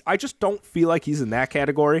I just don't feel like he's in that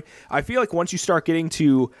category. I feel like once you start getting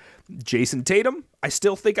to Jason Tatum, I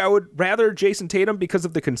still think I would rather Jason Tatum because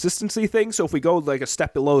of the consistency thing. So if we go like a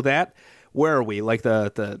step below that, where are we? Like I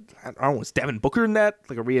don't know, is Devin Booker in that?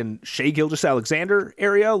 Like, are we in Shai Gilgeous-Alexander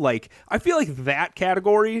area? Like, I feel like that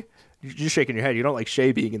category. You're just shaking your head. You don't like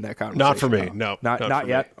Shai being in that conversation. Not for me. No, not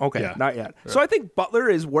yet. Me. Okay, yeah. Not yet. Yeah. So I think Butler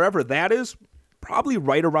is wherever that is, probably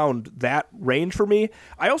right around that range for me.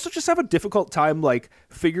 I also just have a difficult time like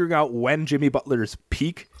figuring out when Jimmy Butler's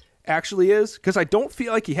peak actually is, because I don't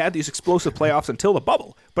feel like he had these explosive playoffs until the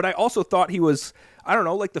bubble. But I also thought he was, I don't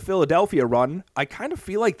know, like the Philadelphia run. I kind of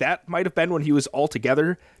feel like that might have been when he was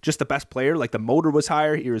altogether just the best player. Like the motor was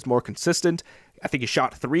higher, he was more consistent. I think he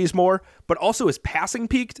shot threes more, but also his passing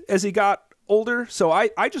peaked as he got older. So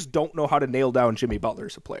I just don't know how to nail down Jimmy Butler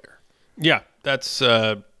as a player. Yeah, that's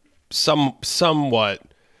somewhat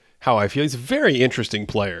how I feel. He's a very interesting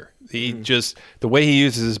player. He just, the way he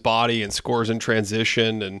uses his body and scores in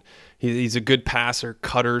transition, and he's a good passer,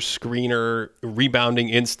 cutter, screener, rebounding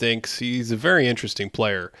instincts. He's a very interesting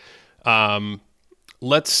player.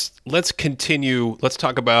 Let's continue. Let's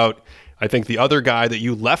talk about, I think, the other guy that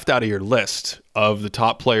you left out of your list of the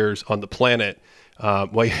top players on the planet.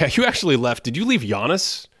 Well, you actually left. Did you leave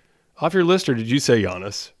Giannis off your list, or did you say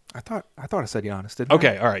Giannis? I thought I said Giannis, didn't I?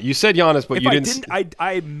 Okay, all right. You said Giannis, but if you didn't.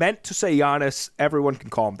 I meant to say Giannis. Everyone can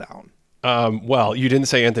calm down. Well, you didn't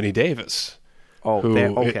say Anthony Davis. Oh,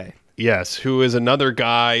 okay. Yes, who is another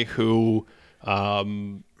guy who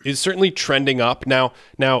is certainly trending up. Now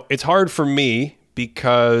it's hard for me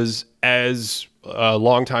because, as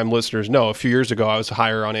longtime listeners know, a few years ago I was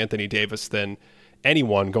higher on Anthony Davis than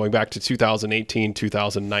anyone, going back to 2018,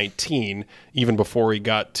 2019, even before he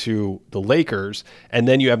got to the Lakers. And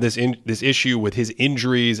then you have this issue with his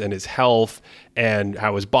injuries and his health and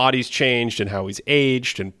how his body's changed and how he's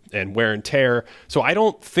aged and wear and tear. So I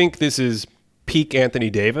don't think this is peak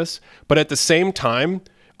Anthony Davis, but at the same time,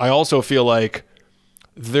 I also feel like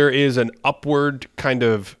there is an upward kind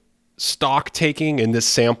of stock taking in this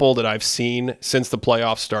sample that I've seen since the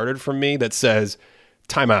playoffs started from me that says,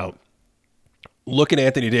 timeout. Look at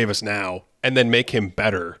Anthony Davis now and then make him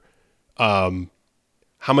better. How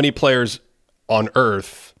many players on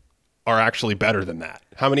earth are actually better than that?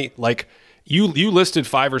 How many, like you listed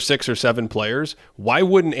 5 or 6 or 7 players. Why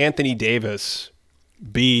wouldn't Anthony Davis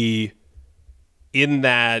be in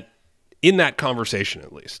that conversation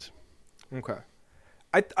at least? Okay.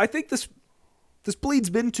 I think this bleeds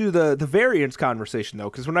into the variance conversation though,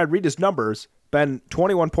 because when I read his numbers, Ben,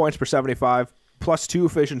 21 points per 75, +2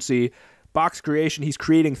 efficiency, box creation, he's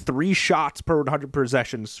creating 3 shots per 100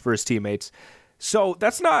 possessions for his teammates. So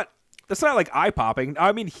that's not like eye-popping.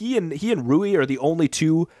 I mean, he and Rui are the only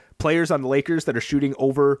 2 players on the Lakers that are shooting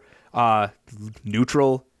over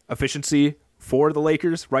neutral efficiency for the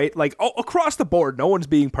Lakers, right? Like across the board, no one's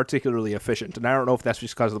being particularly efficient. And I don't know if that's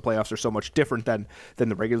just because the playoffs are so much different than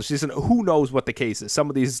the regular season. Who knows what the case is? Some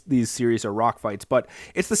of these series are rock fights, but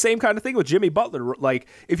it's the same kind of thing with Jimmy Butler. Like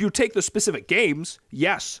if you take the specific games,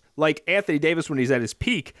 yes, like Anthony Davis when he's at his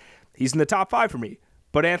peak, he's in the top 5 for me.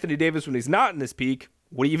 But Anthony Davis when he's not in his peak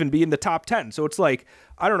would even be in the top 10. So it's like,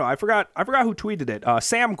 I don't know. I forgot who tweeted it.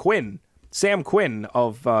 Sam Quinn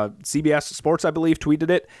of CBS Sports, I believe, tweeted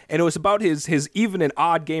it, and it was about his even and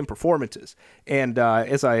odd game performances. And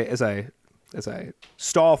as I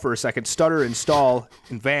stall for a second, stutter and stall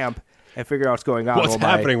and vamp, and figure out what's going on. What's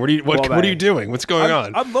happening? What are you doing? What's going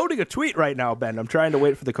on? I'm loading a tweet right now, Ben. I'm trying to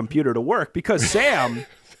wait for the computer to work because Sam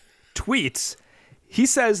tweets. He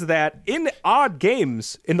says that in odd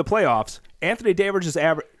games in the playoffs, Anthony Davis is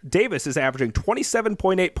averaging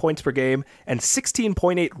 27.8 points per game and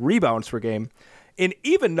 16.8 rebounds per game. In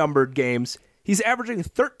even-numbered games, he's averaging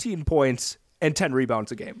 13 points and 10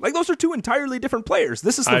 rebounds a game. Like, those are 2 entirely different players.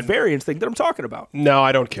 This is the variance thing that I'm talking about. No,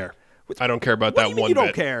 I don't care. I don't care about that one bit. You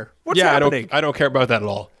don't care? What's happening? I don't care about that at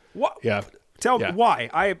all. What? Yeah. Tell me why.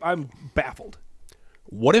 I'm baffled.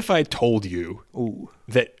 What if I told you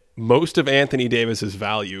that most of Anthony Davis's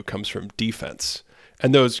value comes from defense?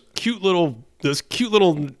 And those cute little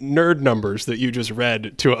nerd numbers that you just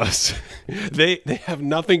read to us, they have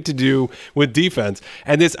nothing to do with defense.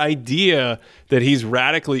 And this idea that he's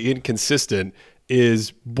radically inconsistent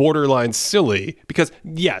is borderline silly because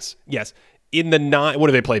yes, in the 9, what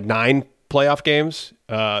have they played? 9 playoff games?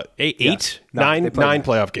 8? Yes. Nine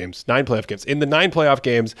playoff games. 9 playoff games. In the 9 playoff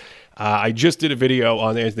games, I just did a video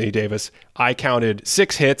on Anthony Davis. I counted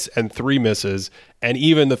 6 hits and 3 misses. And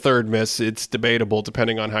even the 3rd miss, it's debatable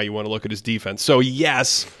depending on how you want to look at his defense. So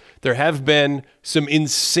yes, there have been some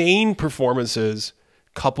insane performances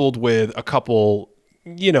coupled with a couple,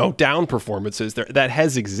 down performances that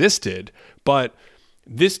has existed. But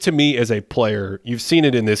this to me as a player, you've seen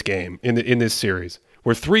it in this game, in this series.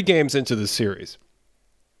 We're 3 games into the series.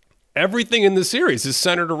 Everything in the series is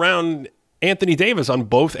centered around Anthony Davis on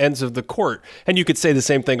both ends of the court. And you could say the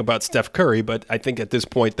same thing about Steph Curry, but I think at this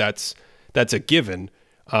point that's a given.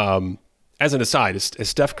 As an aside, is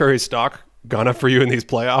Steph Curry's stock gone up for you in these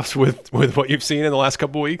playoffs with what you've seen in the last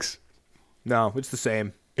couple weeks? No, it's the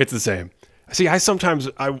same. It's the same. See,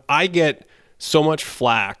 I get so much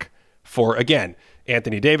flack for, again,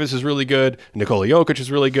 Anthony Davis is really good, Nikola Jokic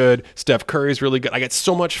is really good, Steph Curry is really good. I get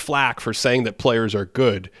so much flack for saying that players are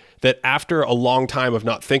good that after a long time of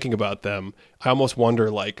not thinking about them, I almost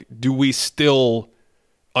wonder, like, do we still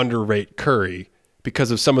underrate Curry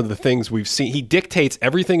because of some of the things we've seen? He dictates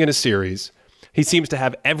everything in a series. He seems to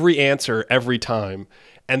have every answer every time.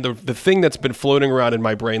 And the thing that's been floating around in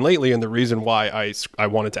my brain lately, and the reason why I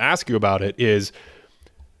wanted to ask you about it, is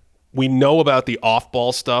we know about the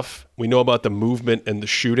off-ball stuff. We know about the movement and the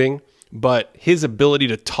shooting, but his ability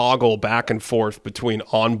to toggle back and forth between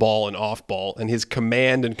on-ball and off-ball and his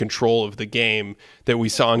command and control of the game that we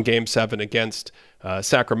saw in Game 7 against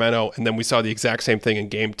Sacramento, and then we saw the exact same thing in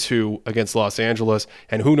Game 2 against Los Angeles,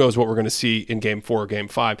 and who knows what we're going to see in Game 4 or Game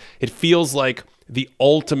 5. It feels like the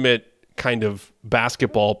ultimate kind of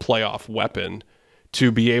basketball playoff weapon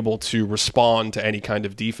to be able to respond to any kind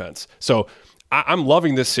of defense. So I'm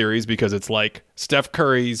loving this series because it's like Steph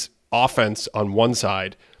Curry's offense on one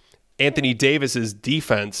side, Anthony Davis's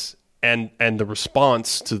defense and the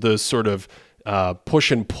response to the sort of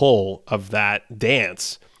push and pull of that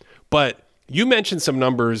dance. But you mentioned some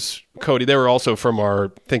numbers, Cody. They were also from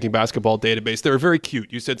our Thinking Basketball database. They were very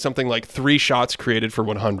cute. You said something like 3 shots created for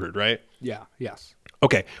 100, right? Yeah, yes.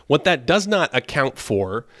 Okay, what that does not account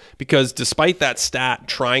for, because despite that stat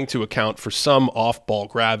trying to account for some off-ball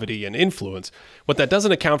gravity and influence, what that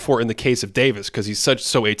doesn't account for in the case of Davis, because he's so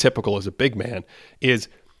atypical as a big man, is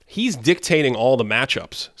he's dictating all the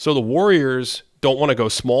matchups. So the Warriors don't want to go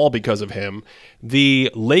small because of him. The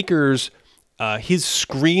Lakers, his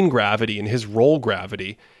screen gravity and his roll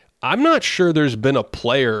gravity, I'm not sure there's been a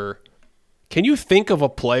player. Can you think of a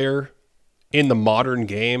player in the modern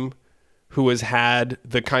game who has had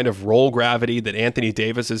the kind of roll gravity that Anthony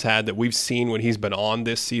Davis has had, that we've seen when he's been on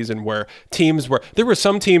this season, where there were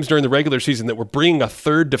some teams during the regular season that were bringing a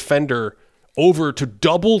third defender over to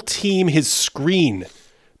double team his screen.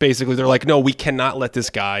 Basically, they're like, no, we cannot let this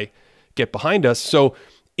guy get behind us. So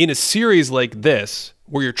in a series like this,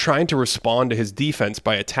 where you're trying to respond to his defense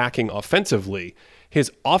by attacking offensively,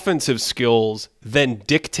 his offensive skills then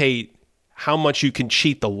dictate how much you can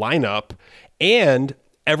cheat the lineup, and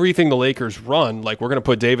everything the Lakers run, like we're going to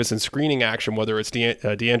put Davis in screening action, whether it's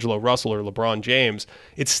D'Angelo Russell or LeBron James,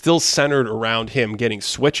 it's still centered around him getting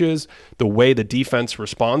switches, the way the defense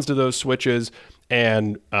responds to those switches,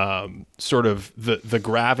 and sort of the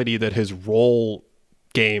gravity that his role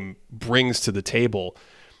game brings to the table.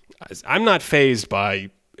 I'm not fazed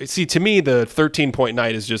by... See, to me, the 13-point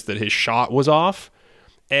night is just that his shot was off,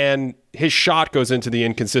 and his shot goes into the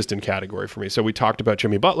inconsistent category for me. So we talked about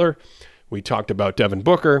Jimmy Butler. We talked about Devin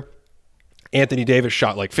Booker. Anthony Davis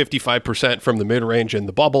shot like 55% from the mid-range in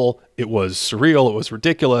the bubble. It was surreal. It was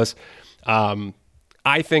ridiculous.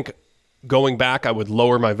 I think going back, I would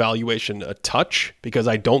lower my valuation a touch because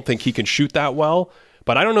I don't think he can shoot that well.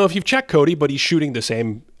 But I don't know if you've checked Cody, but he's shooting the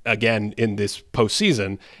same again in this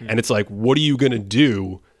postseason. And it's like, what are you going to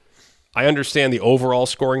do? I understand the overall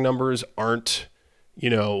scoring numbers aren't,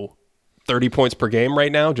 30 points per game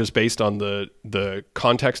right now, just based on the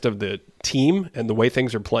context of the team and the way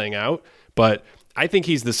things are playing out. But I think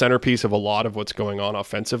he's the centerpiece of a lot of what's going on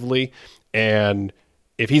offensively. And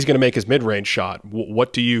if he's going to make his mid-range shot,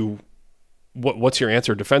 what's your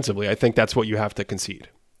answer defensively? I think that's what you have to concede.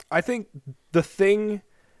 I think the thing,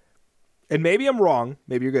 and maybe I'm wrong,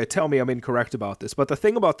 maybe you're going to tell me I'm incorrect about this, but the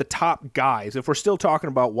thing about the top guys, if we're still talking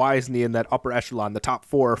about why isn't he in that upper echelon, the top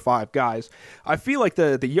 4 or 5 guys, I feel like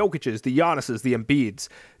the Jokic's, the Giannis's, the Embiid's,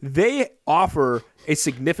 they offer a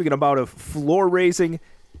significant amount of floor raising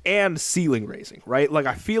and ceiling raising, right? Like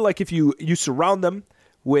I feel like if you surround them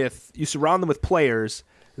with players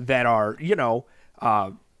that are,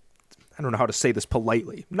 I don't know how to say this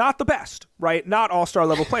politely, not the best, right? Not all-star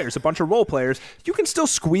level players, a bunch of role players. You can still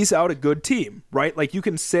squeeze out a good team, right? Like you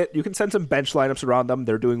can send some bench lineups around them.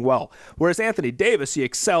 They're doing well. Whereas Anthony Davis, he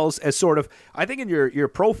excels as sort of, I think in your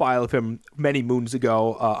profile of him many moons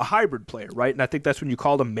ago, a hybrid player, right? And I think that's when you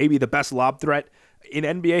called him maybe the best lob threat in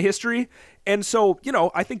NBA history. And so,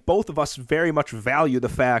 I think both of us very much value the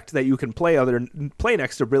fact that you can play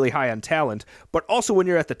next to really high-end talent, but also when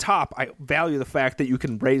you're at the top, I value the fact that you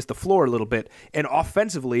can raise the floor a little bit. And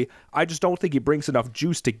offensively, I just don't think he brings enough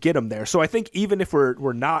juice to get him there. So I think even if we're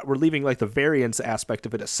leaving like the variance aspect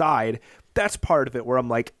of it aside, that's part of it where I'm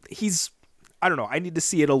like, I don't know, I need to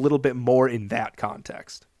see it a little bit more in that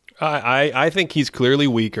context. I think he's clearly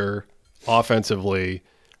weaker offensively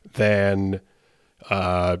than...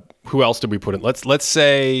 who else did we put in? Let's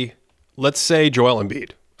say Joel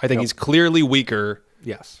Embiid. I think he's clearly weaker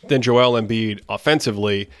than Joel Embiid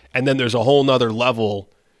offensively, and then there's a whole nother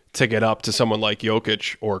level to get up to someone like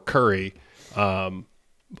Jokic or Curry.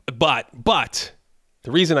 But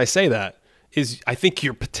the reason I say that is I think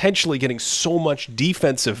you're potentially getting so much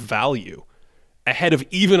defensive value ahead of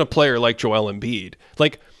even a player like Joel Embiid.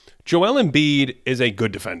 Like Joel Embiid is a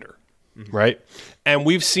good defender. Right? And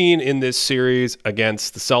we've seen in this series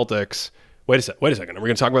against the Celtics. Wait a second. Are we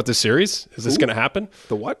going to talk about this series? Is this going to happen?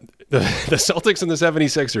 The what? The Celtics and the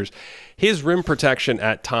 76ers. His rim protection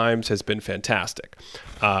at times has been fantastic.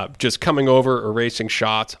 Just coming over, erasing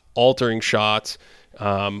shots, altering shots.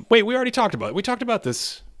 Wait, we already talked about it. We talked about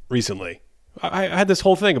this recently. I had this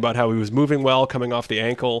whole thing about how he was moving well, coming off the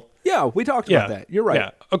ankle. Yeah, we talked about that. You're right. Yeah.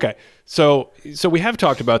 Okay. So we have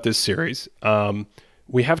talked about this series.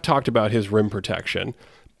 We have talked about his rim protection,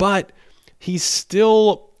 but he's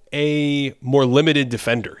still a more limited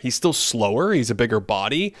defender. He's still slower. He's a bigger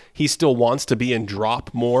body. He still wants to be in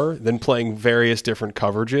drop more than playing various different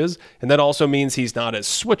coverages. And that also means he's not as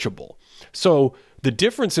switchable. So the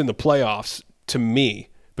difference in the playoffs to me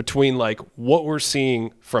between like what we're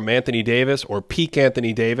seeing from Anthony Davis or peak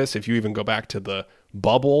Anthony Davis, if you even go back to the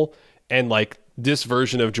bubble, and like this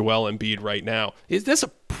version of Joel Embiid right now, is this a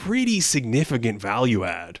pretty significant value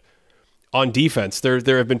add on defense?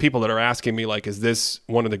 There have been people that are asking me, like, is this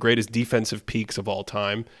one of the greatest defensive peaks of all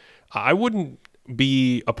time? I wouldn't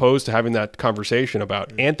be opposed to having that conversation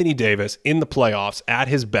about Anthony Davis in the playoffs at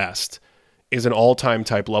his best is an all-time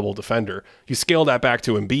type level defender. You scale that back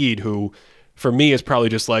to Embiid, who for me is probably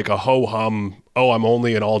just like a ho-hum, oh, I'm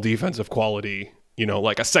only an all defensive quality, you know,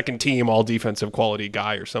 like a second team all defensive quality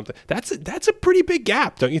guy or something. That's a pretty big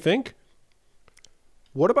gap, don't you think?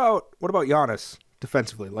 What about Giannis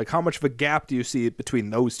defensively? Like, how much of a gap do you see between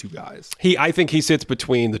those two guys? I think he sits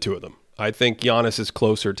between the two of them. I think Giannis is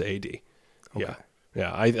closer to AD. Okay.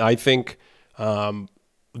 Yeah. I think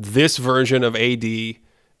this version of AD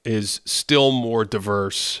is still more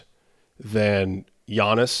diverse than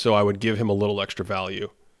Giannis, so I would give him a little extra value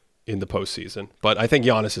in the postseason. But I think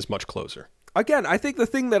Giannis is much closer. Again, I think the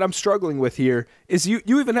thing that I'm struggling with here is you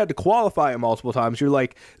even had to qualify it multiple times. You're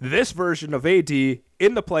like, this version of AD in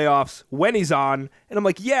the playoffs when he's on. And I'm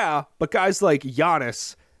like, yeah, but guys like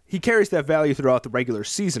Giannis, he carries that value throughout the regular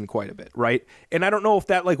season quite a bit, right? And I don't know if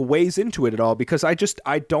that like weighs into it at all, because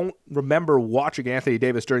I don't remember watching Anthony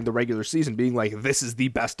Davis during the regular season being like, this is the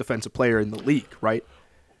best defensive player in the league, right?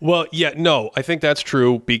 Well, yeah, no, I think that's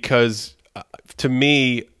true because to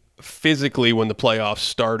me, physically, when the playoffs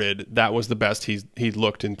started, that was the best he'd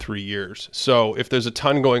looked in 3 years. So if there's a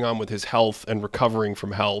ton going on with his health and recovering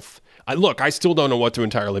from health, I still don't know what to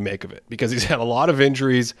entirely make of it because he's had a lot of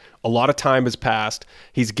injuries, a lot of time has passed,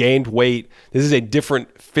 he's gained weight. This is a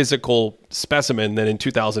different physical specimen than in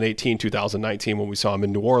 2018, 2019 when we saw him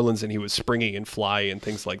in New Orleans and he was springy and fly and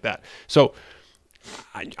things like that. So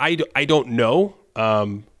I don't know.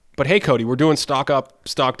 But hey, Cody, we're doing stock up,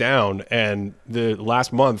 stock down, and the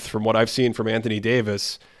last month, from what I've seen from Anthony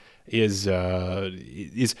Davis, is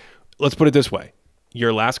let's put it this way: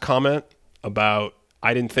 your last comment about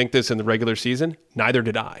I didn't think this in the regular season, neither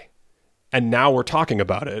did I, and now we're talking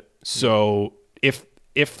about it. So if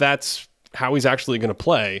that's how he's actually going to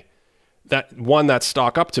play, that's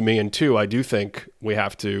stock up to me, and two, I do think we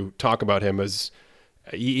have to talk about him as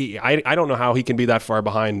I don't know how he can be that far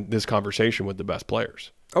behind this conversation with the best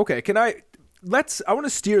players. Okay, I want to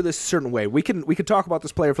steer this a certain way. We can talk about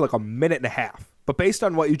this player for like a minute and a half. But based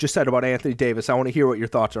on what you just said about Anthony Davis, I want to hear what your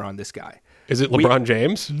thoughts are on this guy. Is it LeBron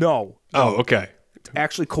James? No. Oh, okay.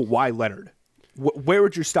 Actually, Kawhi Leonard. Where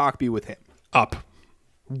would your stock be with him? Up.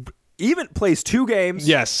 Even plays 2 games.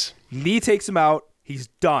 Yes. Knee takes him out. He's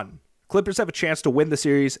done. Clippers have a chance to win the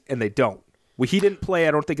series, and they don't. He didn't play,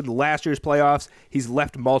 I don't think, in the last year's playoffs. He's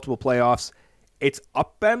left multiple playoffs. It's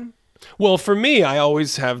up, Ben? Well, for me, I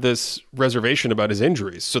always have this reservation about his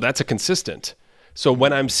injuries, so that's a consistent. So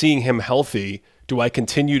when I'm seeing him healthy, do I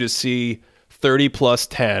continue to see 30 plus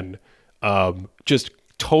 10, just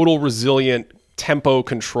total resilient tempo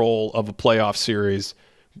control of a playoff series?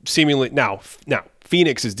 Seemingly now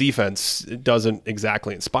Phoenix's defense doesn't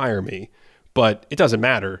exactly inspire me, but it doesn't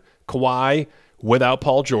matter. Kawhi, without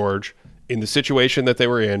Paul George, in the situation that they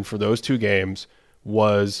were in for those 2 games,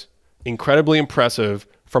 was incredibly impressive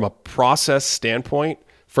from a process standpoint,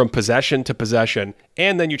 from possession to possession.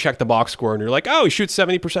 And then you check the box score and you're like, oh, he shoots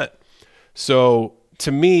 70%. So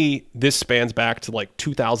to me, this spans back to like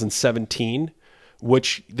 2017,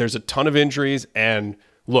 which there's a ton of injuries. And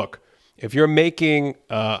look, if you're making,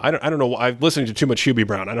 I don't know, I'm listening to too much Hubie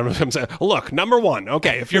Brown. I don't know what I'm saying. Look, number one,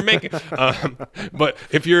 okay, if you're making, but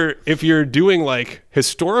if you're doing like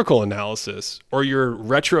historical analysis or you're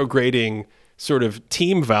retrograding sort of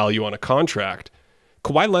team value on a contract,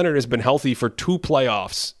 Kawhi Leonard has been healthy for 2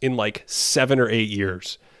 playoffs in like 7 or 8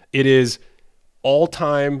 years. It is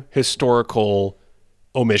all-time historical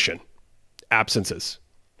omission, absences,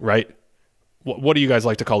 right? What do you guys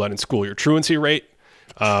like to call that in school? Your truancy rate?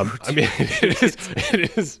 I mean,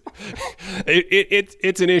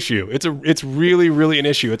 it's an issue. It's really, really an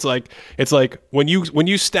issue. It's like when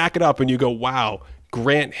you stack it up and you go, wow,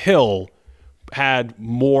 Grant Hill had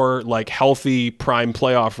more like healthy prime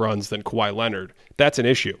playoff runs than Kawhi Leonard. That's an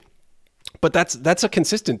issue. But that's a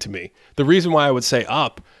consistent to me. The reason why I would say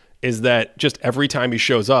up is that just every time he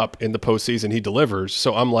shows up in the postseason, he delivers.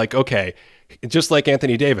 So I'm like, okay, just like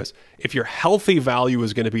Anthony Davis, if your healthy value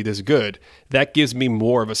is going to be this good, that gives me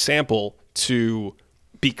more of a sample to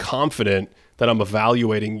be confident that I'm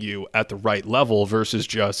evaluating you at the right level versus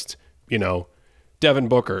just, Devin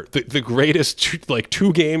Booker, the greatest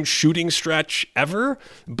 2-game shooting stretch ever.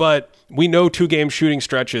 But we know 2-game shooting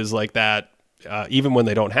stretches like that even when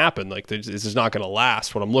they don't happen. Like this is not going to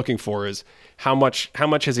last. What I'm looking for is how much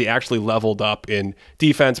has he actually leveled up in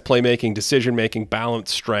defense, playmaking, decision making,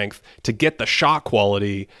 balance, strength to get the shot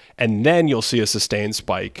quality, and then you'll see a sustained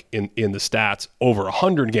spike in the stats over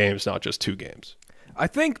 100 games, not just 2 games. I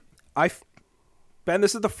think Ben,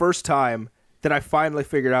 this is the first time that I finally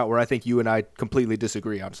figured out where I think you and I completely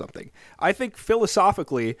disagree on something. I think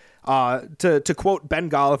philosophically, to quote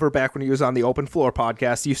Ben Golliver back when he was on the Open Floor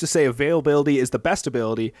podcast, he used to say availability is the best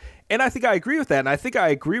ability. And I think I agree with that. And I think I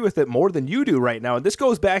agree with it more than you do right now. And this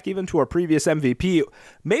goes back even to our previous MVP,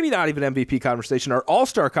 maybe not even MVP conversation, our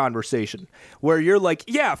All-Star conversation, where you're like,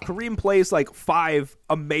 yeah, if Kareem plays like 5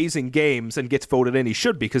 amazing games and gets voted in, he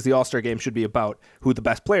should, because the All-Star game should be about who the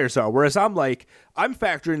best players are. Whereas I'm like, I'm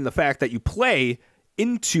factoring the fact that you play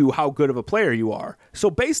into how good of a player you are. So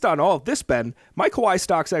based on all of this, Ben, my Kawhi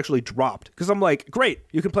stock's actually dropped because I'm like, great,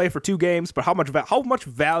 you can play for 2 games, but how much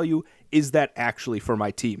value is that actually for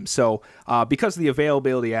my team? So because of the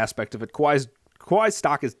availability aspect of it, Kawhi's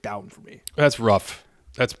stock is down for me. That's rough.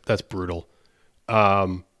 That's brutal.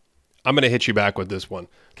 I'm going to hit you back with this one.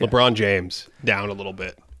 Okay. LeBron James down a little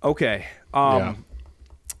bit. Okay.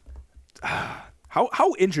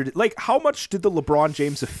 How injured? Like, how much did the LeBron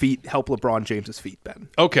James feet help LeBron James's feet, Ben?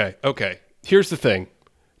 Okay. Here's the thing.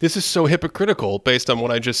 This is so hypocritical based on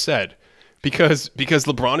what I just said, because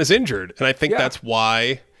LeBron is injured, and I think that's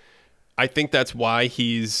why. I think that's why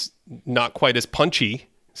he's not quite as punchy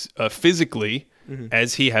physically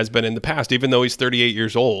as he has been in the past. Even though he's 38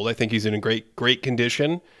 years old, I think he's in a great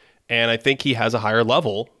condition, and I think he has a higher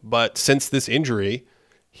level. But since this injury,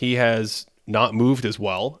 he has not moved as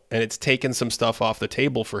well, and it's taken some stuff off the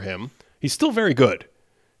table for him. He's still very good.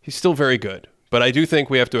 But I do think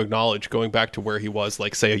we have to acknowledge, going back to where he was,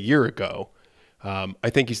 like, say, a year ago, I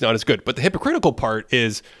think he's not as good. But the hypocritical part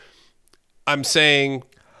is I'm saying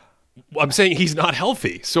he's not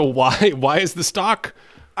healthy. So why is the stock?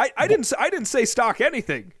 I didn't say stock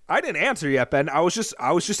anything. I didn't answer yet, Ben. I was just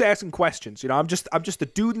asking questions. You know, I'm just a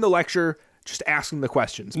dude in the lecture, just asking the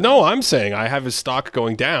questions. Ben. No, I'm saying I have his stock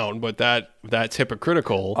going down, but that's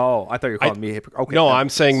hypocritical. Oh, I thought you were calling me hypocritical. Okay, no, I'm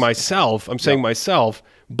saying myself. Myself.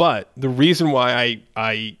 But the reason why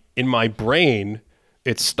I in my brain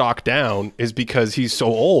it's stock down is because he's so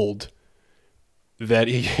old that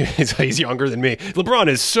he's younger than me. LeBron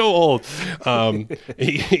is so old,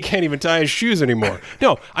 he can't even tie his shoes anymore.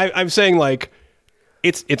 No, I'm saying, like,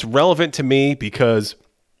 it's relevant to me because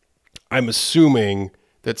I'm assuming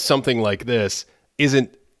that something like this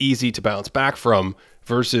isn't easy to bounce back from,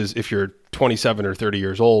 versus if you're 27 or 30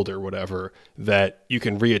 years old or whatever, that you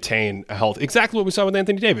can reattain a health. Exactly what we saw with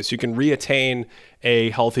Anthony Davis. You can reattain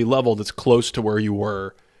a healthy level that's close to where you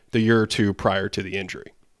were the year or 2 prior to the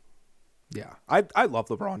injury. Yeah, I love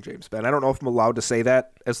LeBron James, Ben. I don't know if I'm allowed to say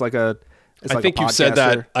that as like a. I think you've said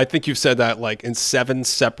that. I think you've said that like in 7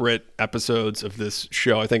 separate episodes of this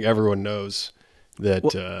show. I think everyone knows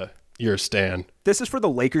that you're a stan. This is for the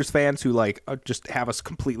Lakers fans who like just have us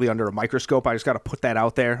completely under a microscope. I just got to put that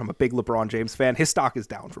out there. I'm a big LeBron James fan. His stock is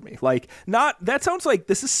down for me. Like, that sounds like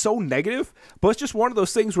this is so negative, but it's just one of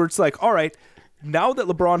those things where it's like, all right, now that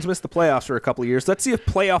LeBron's missed the playoffs for a couple of years, let's see if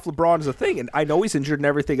playoff LeBron is a thing. And I know he's injured and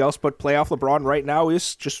everything else, but playoff LeBron right now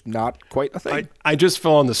is just not quite a thing. I just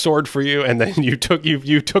fell on the sword for you, and then you took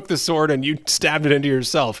the sword and you stabbed it into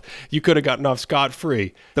yourself. You could have gotten off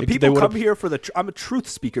scot-free. The people come here for I'm a truth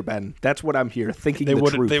speaker, Ben. That's what I'm here, thinking the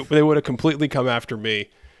truth. They would have completely come after me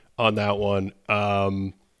on that one.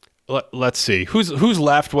 Let's see. Who's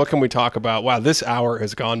left? What can we talk about? Wow, this hour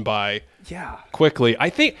has gone by quickly. I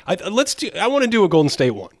think I want to do a Golden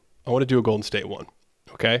State one.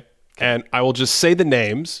 Okay? And I will just say the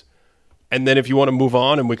names, and then if you want to move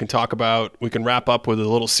on and we can wrap up with a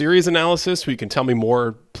little series analysis. You can tell me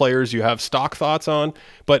more players you have stock thoughts on.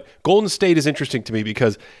 But Golden State is interesting to me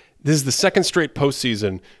because this is the second straight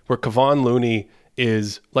postseason where Kevon Looney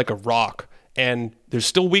is like a rock. And there's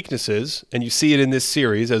still weaknesses, and you see it in this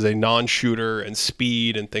series as a non-shooter and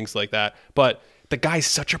speed and things like that. But the guy's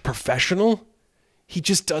such a professional. He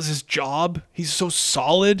just does his job. He's so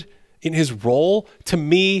solid in his role. To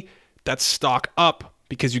me, that's stock up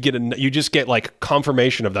because you just get like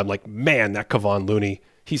confirmation of that. Like, man, that Kevon Looney,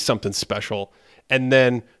 he's something special. And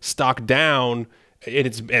then stock down, and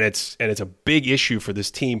it's a big issue for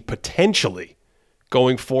this team potentially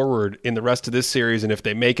going forward in the rest of this series, and if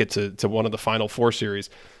they make it to one of the final 4 series.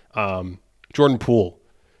 Jordan Poole.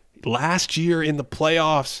 Last year in the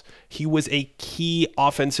playoffs, he was a key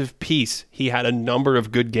offensive piece. He had a number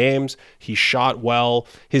of good games. He shot well.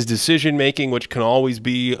 His decision-making, which can always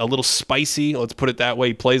be a little spicy, let's put it that way,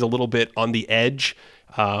 he plays a little bit on the edge.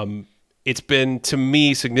 it's been, to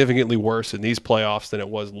me, significantly worse in these playoffs than it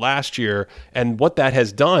was last year. And what that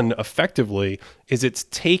has done effectively is it's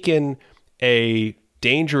taken a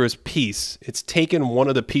dangerous piece. It's taken one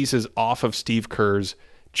of the pieces off of Steve Kerr's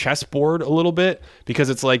chessboard a little bit, because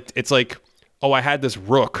it's like, oh, I had this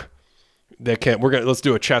rook that can. Let's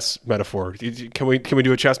do a chess metaphor. Can we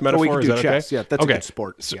do a chess metaphor? We can do chess. Okay? Yeah, that's okay. A good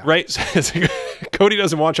sport. So, yeah. Right? Cody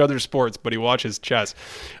doesn't watch other sports, but he watches chess.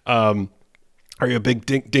 Are you a big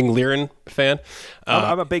Ding Liren fan?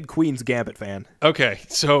 I'm a big Queen's Gambit fan. Okay,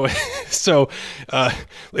 so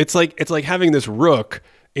it's like having this rook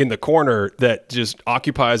in the corner that just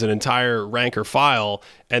occupies an entire rank or file,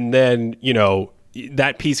 and then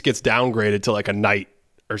that piece gets downgraded to like a knight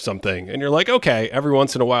or something, and you're like, okay, every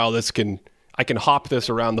once in a while I can hop this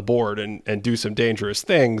around the board and do some dangerous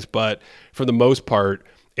things, but for the most part,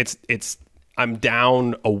 I'm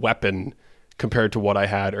down a weapon compared to what I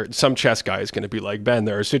had. Or some chess guy is going to be like, Ben,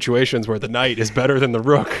 there are situations where the knight is better than the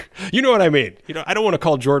rook. You know what I mean? I don't want to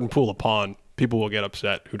call Jordan Poole a pawn. People will get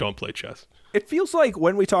upset who don't play chess. It feels like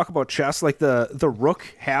when we talk about chess, like the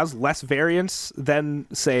rook has less variance than,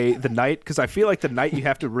 say, the knight, because I feel like the knight you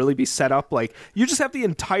have to really be set up. Like, you just have the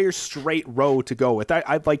entire straight row to go with.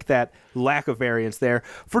 I like that lack of variance there.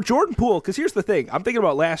 For Jordan Poole, because here's the thing. I'm thinking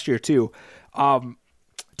about last year, too.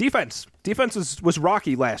 Defense was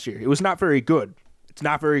rocky last year. It was not very good. It's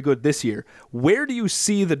not very good this year. Where do you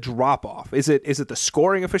see the drop off? Is it the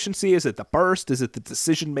scoring efficiency? Is it the burst? Is it the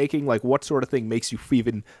decision making? Like, what sort of thing makes you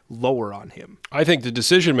even lower on him? I think the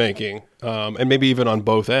decision making, and maybe even on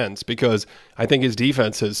both ends, because I think his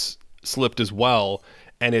defense has slipped as well,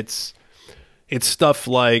 and it's stuff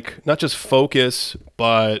like not just focus,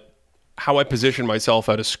 but how I position myself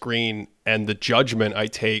at a screen and the judgment I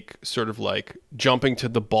take, sort of like jumping to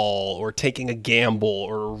the ball or taking a gamble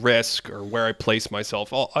or a risk, or where I place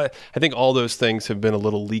myself. I think all those things have been a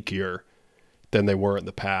little leakier than they were in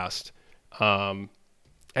the past. Anything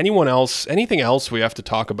else we have to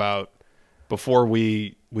talk about before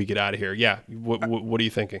we get out of here? Yeah. What are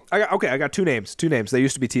you thinking? I got two names. They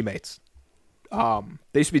used to be teammates.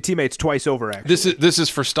 They used to be teammates twice over, actually. This is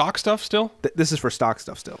for stock stuff still? This is for stock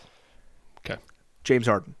stuff still. Okay. James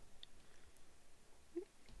Harden.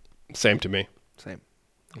 Same to me. Same.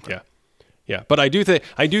 Okay. Yeah. But I do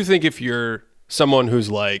think if you're someone who's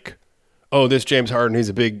like, oh, this James Harden, he's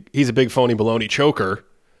a big phony baloney choker,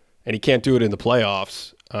 and he can't do it in the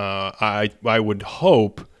playoffs. I would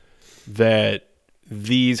hope that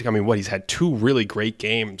he's had two really great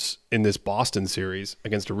games in this Boston series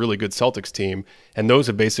against a really good Celtics team, and those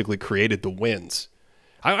have basically created the wins.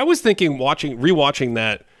 I was thinking, rewatching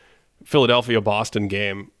that Philadelphia-Boston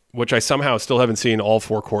game, which I somehow still haven't seen all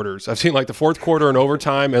four quarters. I've seen like the fourth quarter and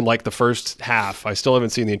overtime and like the first half. I still haven't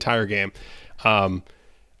seen the entire game.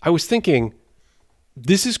 I was thinking,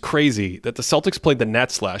 this is crazy that the Celtics played the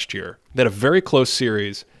Nets last year. They had a very close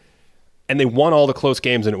series, and they won all the close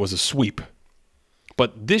games, and it was a sweep.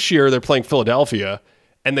 But this year they're playing Philadelphia,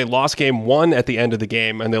 and they lost game 1 at the end of the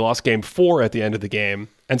game, and they lost game 4 at the end of the game.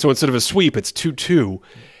 And so instead of a sweep, it's 2-2.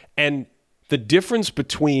 And the difference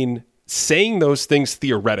between saying those things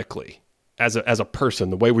theoretically as a person,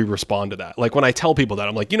 the way we respond to that. Like when I tell people that,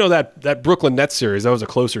 I'm like, that Brooklyn Nets series, that was a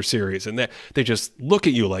closer series. And they just look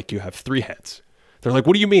at you like you have 3 heads. They're like,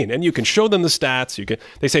 what do you mean? And you can show them the stats.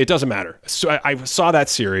 They say it doesn't matter. So I saw that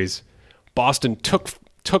series. Boston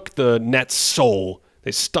took the Nets' soul.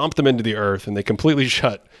 They stomped them into the earth, and they completely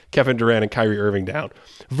shut Kevin Durant and Kyrie Irving down.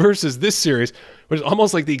 Versus this series, which is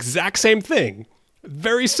almost like the exact same thing,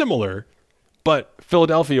 very similar, but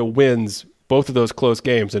Philadelphia wins both of those close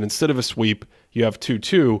games, and instead of a sweep, you have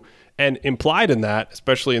 2-2. And implied in that,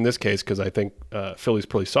 especially in this case, because I think Philly's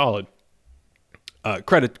pretty solid.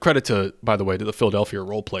 Credit to, by the way, to the Philadelphia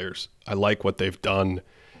role players. I like what they've done.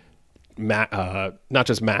 Not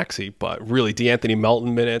just Maxey, but really DeAnthony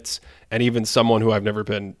Melton minutes, and even someone who I've never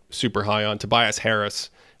been super high on, Tobias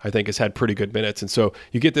Harris, I think has had pretty good minutes. And so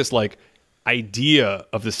you get this like idea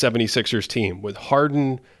of the 76ers team with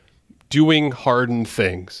Harden doing Harden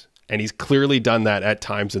things, and he's clearly done that at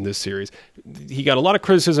times in this series. He got a lot of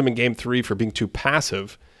criticism in Game 3 for being too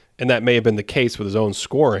passive, and that may have been the case with his own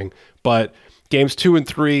scoring, but Games 2 and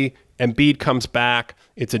 3, Embiid comes back.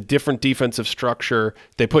 It's a different defensive structure.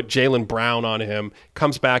 They put Jaylen Brown on him.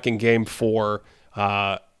 Comes back in Game 4.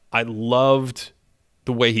 I loved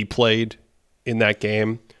the way he played in that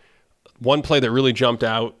game. One play that really jumped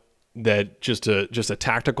out, that just a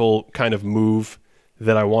tactical kind of move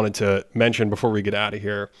that I wanted to mention before we get out of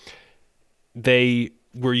here. They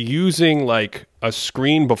were using like a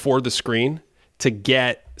screen before the screen to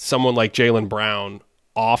get someone like Jaylen Brown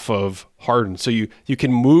off of Harden. So you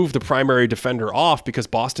can move the primary defender off because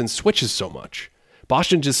Boston switches so much.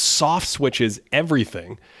 Boston just soft switches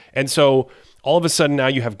everything. And so all of a sudden now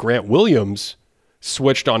you have Grant Williams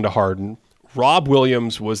switched onto Harden. Rob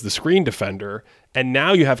Williams was the screen defender. And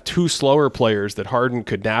now you have two slower players that Harden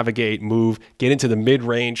could navigate, move, get into the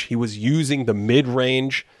mid-range. He was using the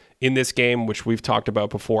mid-range in this game, which we've talked about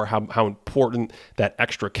before, how important that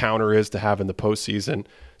extra counter is to have in the postseason.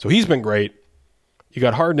 So he's been great. You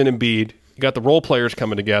got Harden and Embiid. You got the role players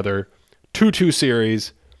coming together. 2-2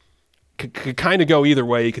 series. Could kind of go either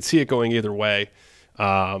way. You could see it going either way.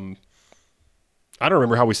 I don't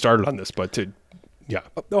remember how we started on this, but yeah.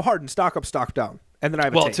 No, Harden, stock up, stock down. And then I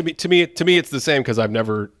have well, to me, it's the same because I've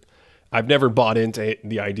never bought into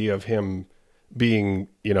the idea of him being,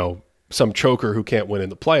 some choker who can't win in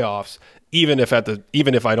the playoffs, even if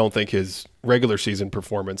I don't think his regular season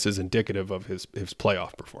performance is indicative of his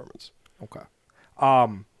playoff performance. Okay.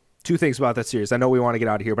 Two things about that series. I know we want to get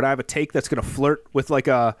out of here, but I have a take that's going to flirt with like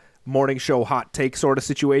a morning show hot take sort of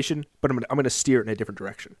situation, but I'm going to steer it in a different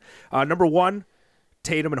direction. Number one,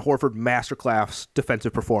 Tatum and Horford masterclass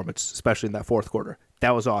defensive performance, especially in that fourth quarter.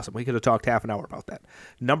 That was awesome. We could have talked half an hour about that.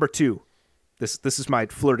 Number two, this is my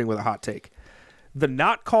flirting with a hot take. The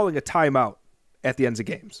not calling a timeout at the ends of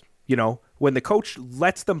games. When the coach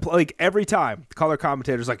lets them play, like every time, the color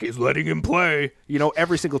commentator's like, he's letting him play,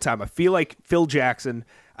 every single time. I feel like Phil Jackson,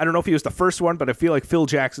 I don't know if he was the first one, but I feel like Phil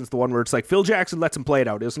Jackson's the one where it's like Phil Jackson lets him play it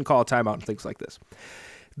out. He doesn't call a timeout and things like this.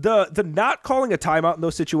 The not calling a timeout in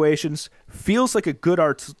those situations feels like a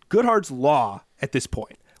Goodhart's law at this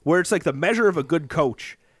point, where it's like the measure of a good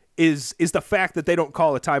coach is the fact that they don't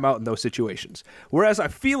call a timeout in those situations. Whereas I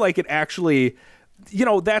feel like it actually,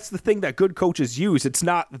 that's the thing that good coaches use. It's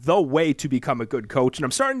not the way to become a good coach, and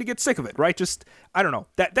I'm starting to get sick of it, right? Just, I don't know.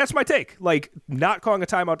 That's my take. Like, not calling a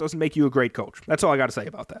timeout doesn't make you a great coach. That's all I got to say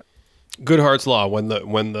about that. Goodhart's law, when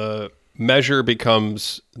the measure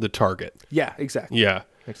becomes the target. Yeah, exactly. Yeah.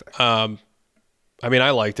 Exactly. I mean,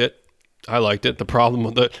 I liked it. The problem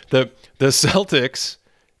with the Celtics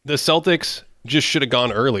just should have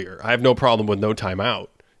gone earlier. I have no problem with no timeout.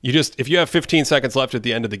 If you have 15 seconds left at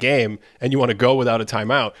the end of the game and you want to go without a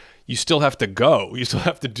timeout, you still have to go. You still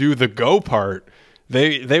have to do the go part.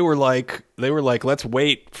 They were like, let's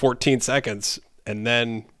wait 14 seconds and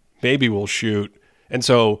then maybe we'll shoot. And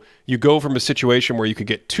so you go from a situation where you could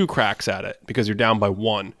get 2 cracks at it because you're down by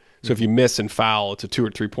 1. So if you miss and foul, it's a 2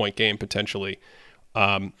 or 3 point game potentially.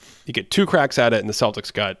 You get 2 cracks at it, and the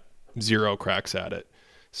Celtics got 0 cracks at it.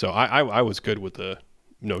 So I was good with the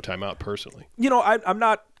no timeout personally. I'm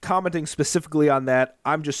not commenting specifically on that.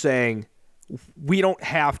 I'm just saying we don't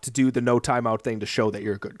have to do the no timeout thing to show that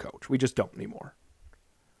you're a good coach. We just don't anymore.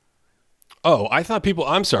 Oh,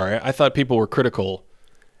 I'm sorry. I thought people were critical.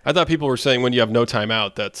 I thought people were saying when you have no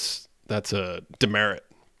timeout, that's a demerit.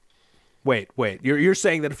 Wait. You're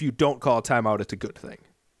saying that if you don't call a timeout, it's a good thing.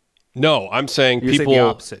 No, I'm saying You're saying the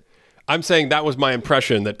opposite. I'm saying that was my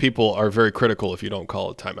impression, that people are very critical if you don't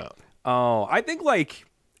call a timeout. Oh, I think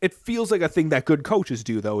it feels like a thing that good coaches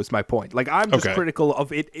do, though, is my point. Like, I'm just critical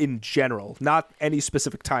of it in general, not any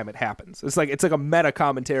specific time it happens. It's like a meta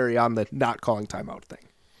commentary on the not calling timeout thing.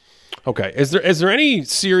 Okay. Is there any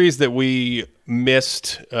series that we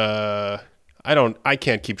missed? I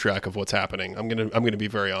can't keep track of what's happening. I'm gonna be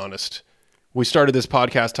very honest. We started this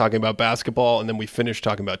podcast talking about basketball, and then we finished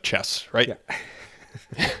talking about chess, right? Yeah.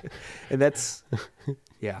 And that's,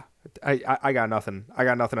 yeah. I got nothing. I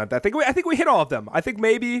got nothing on that. I think we hit all of them. I think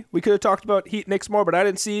maybe we could have talked about Heat Knicks more, but I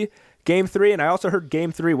didn't see Game 3, and I also heard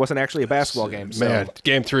Game 3 wasn't actually a basketball game. So. Man,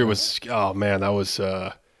 Game 3 was, oh man, that was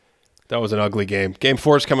an ugly game. Game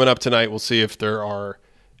 4 is coming up tonight. We'll see if there are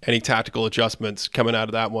any tactical adjustments coming out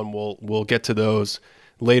of that one. We'll get to those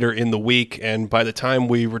later in the week, and by the time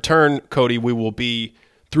we return, Cody, we will be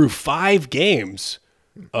through 5 games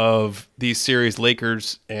of these series,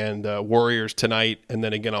 Lakers and Warriors tonight, and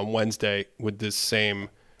then again on Wednesday with this same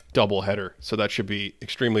doubleheader. So that should be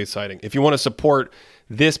extremely exciting. If you want to support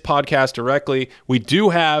this podcast directly, we do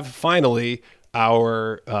have finally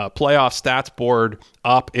our playoff stats board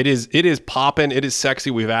up. It is popping. It is sexy.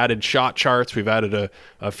 We've added shot charts. We've added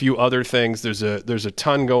a few other things. There's a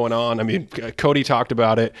ton going on. I mean, Cody talked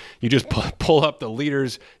about it. You just pull up the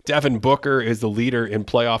leaders. Devin Booker is the leader in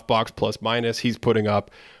playoff box plus minus. He's putting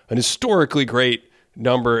up an historically great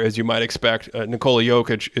number, as you might expect. Nikola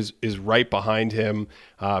Jokic is right behind him.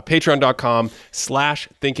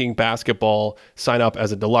 Patreon.com/thinkingbasketball. Sign up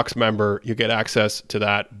as a deluxe member. You get access to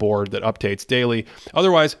that board that updates daily.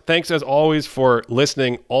 Otherwise, thanks as always for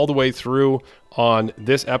listening all the way through on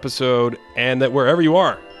this episode, and that wherever you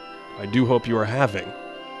are, I do hope you are having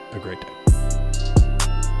a great day.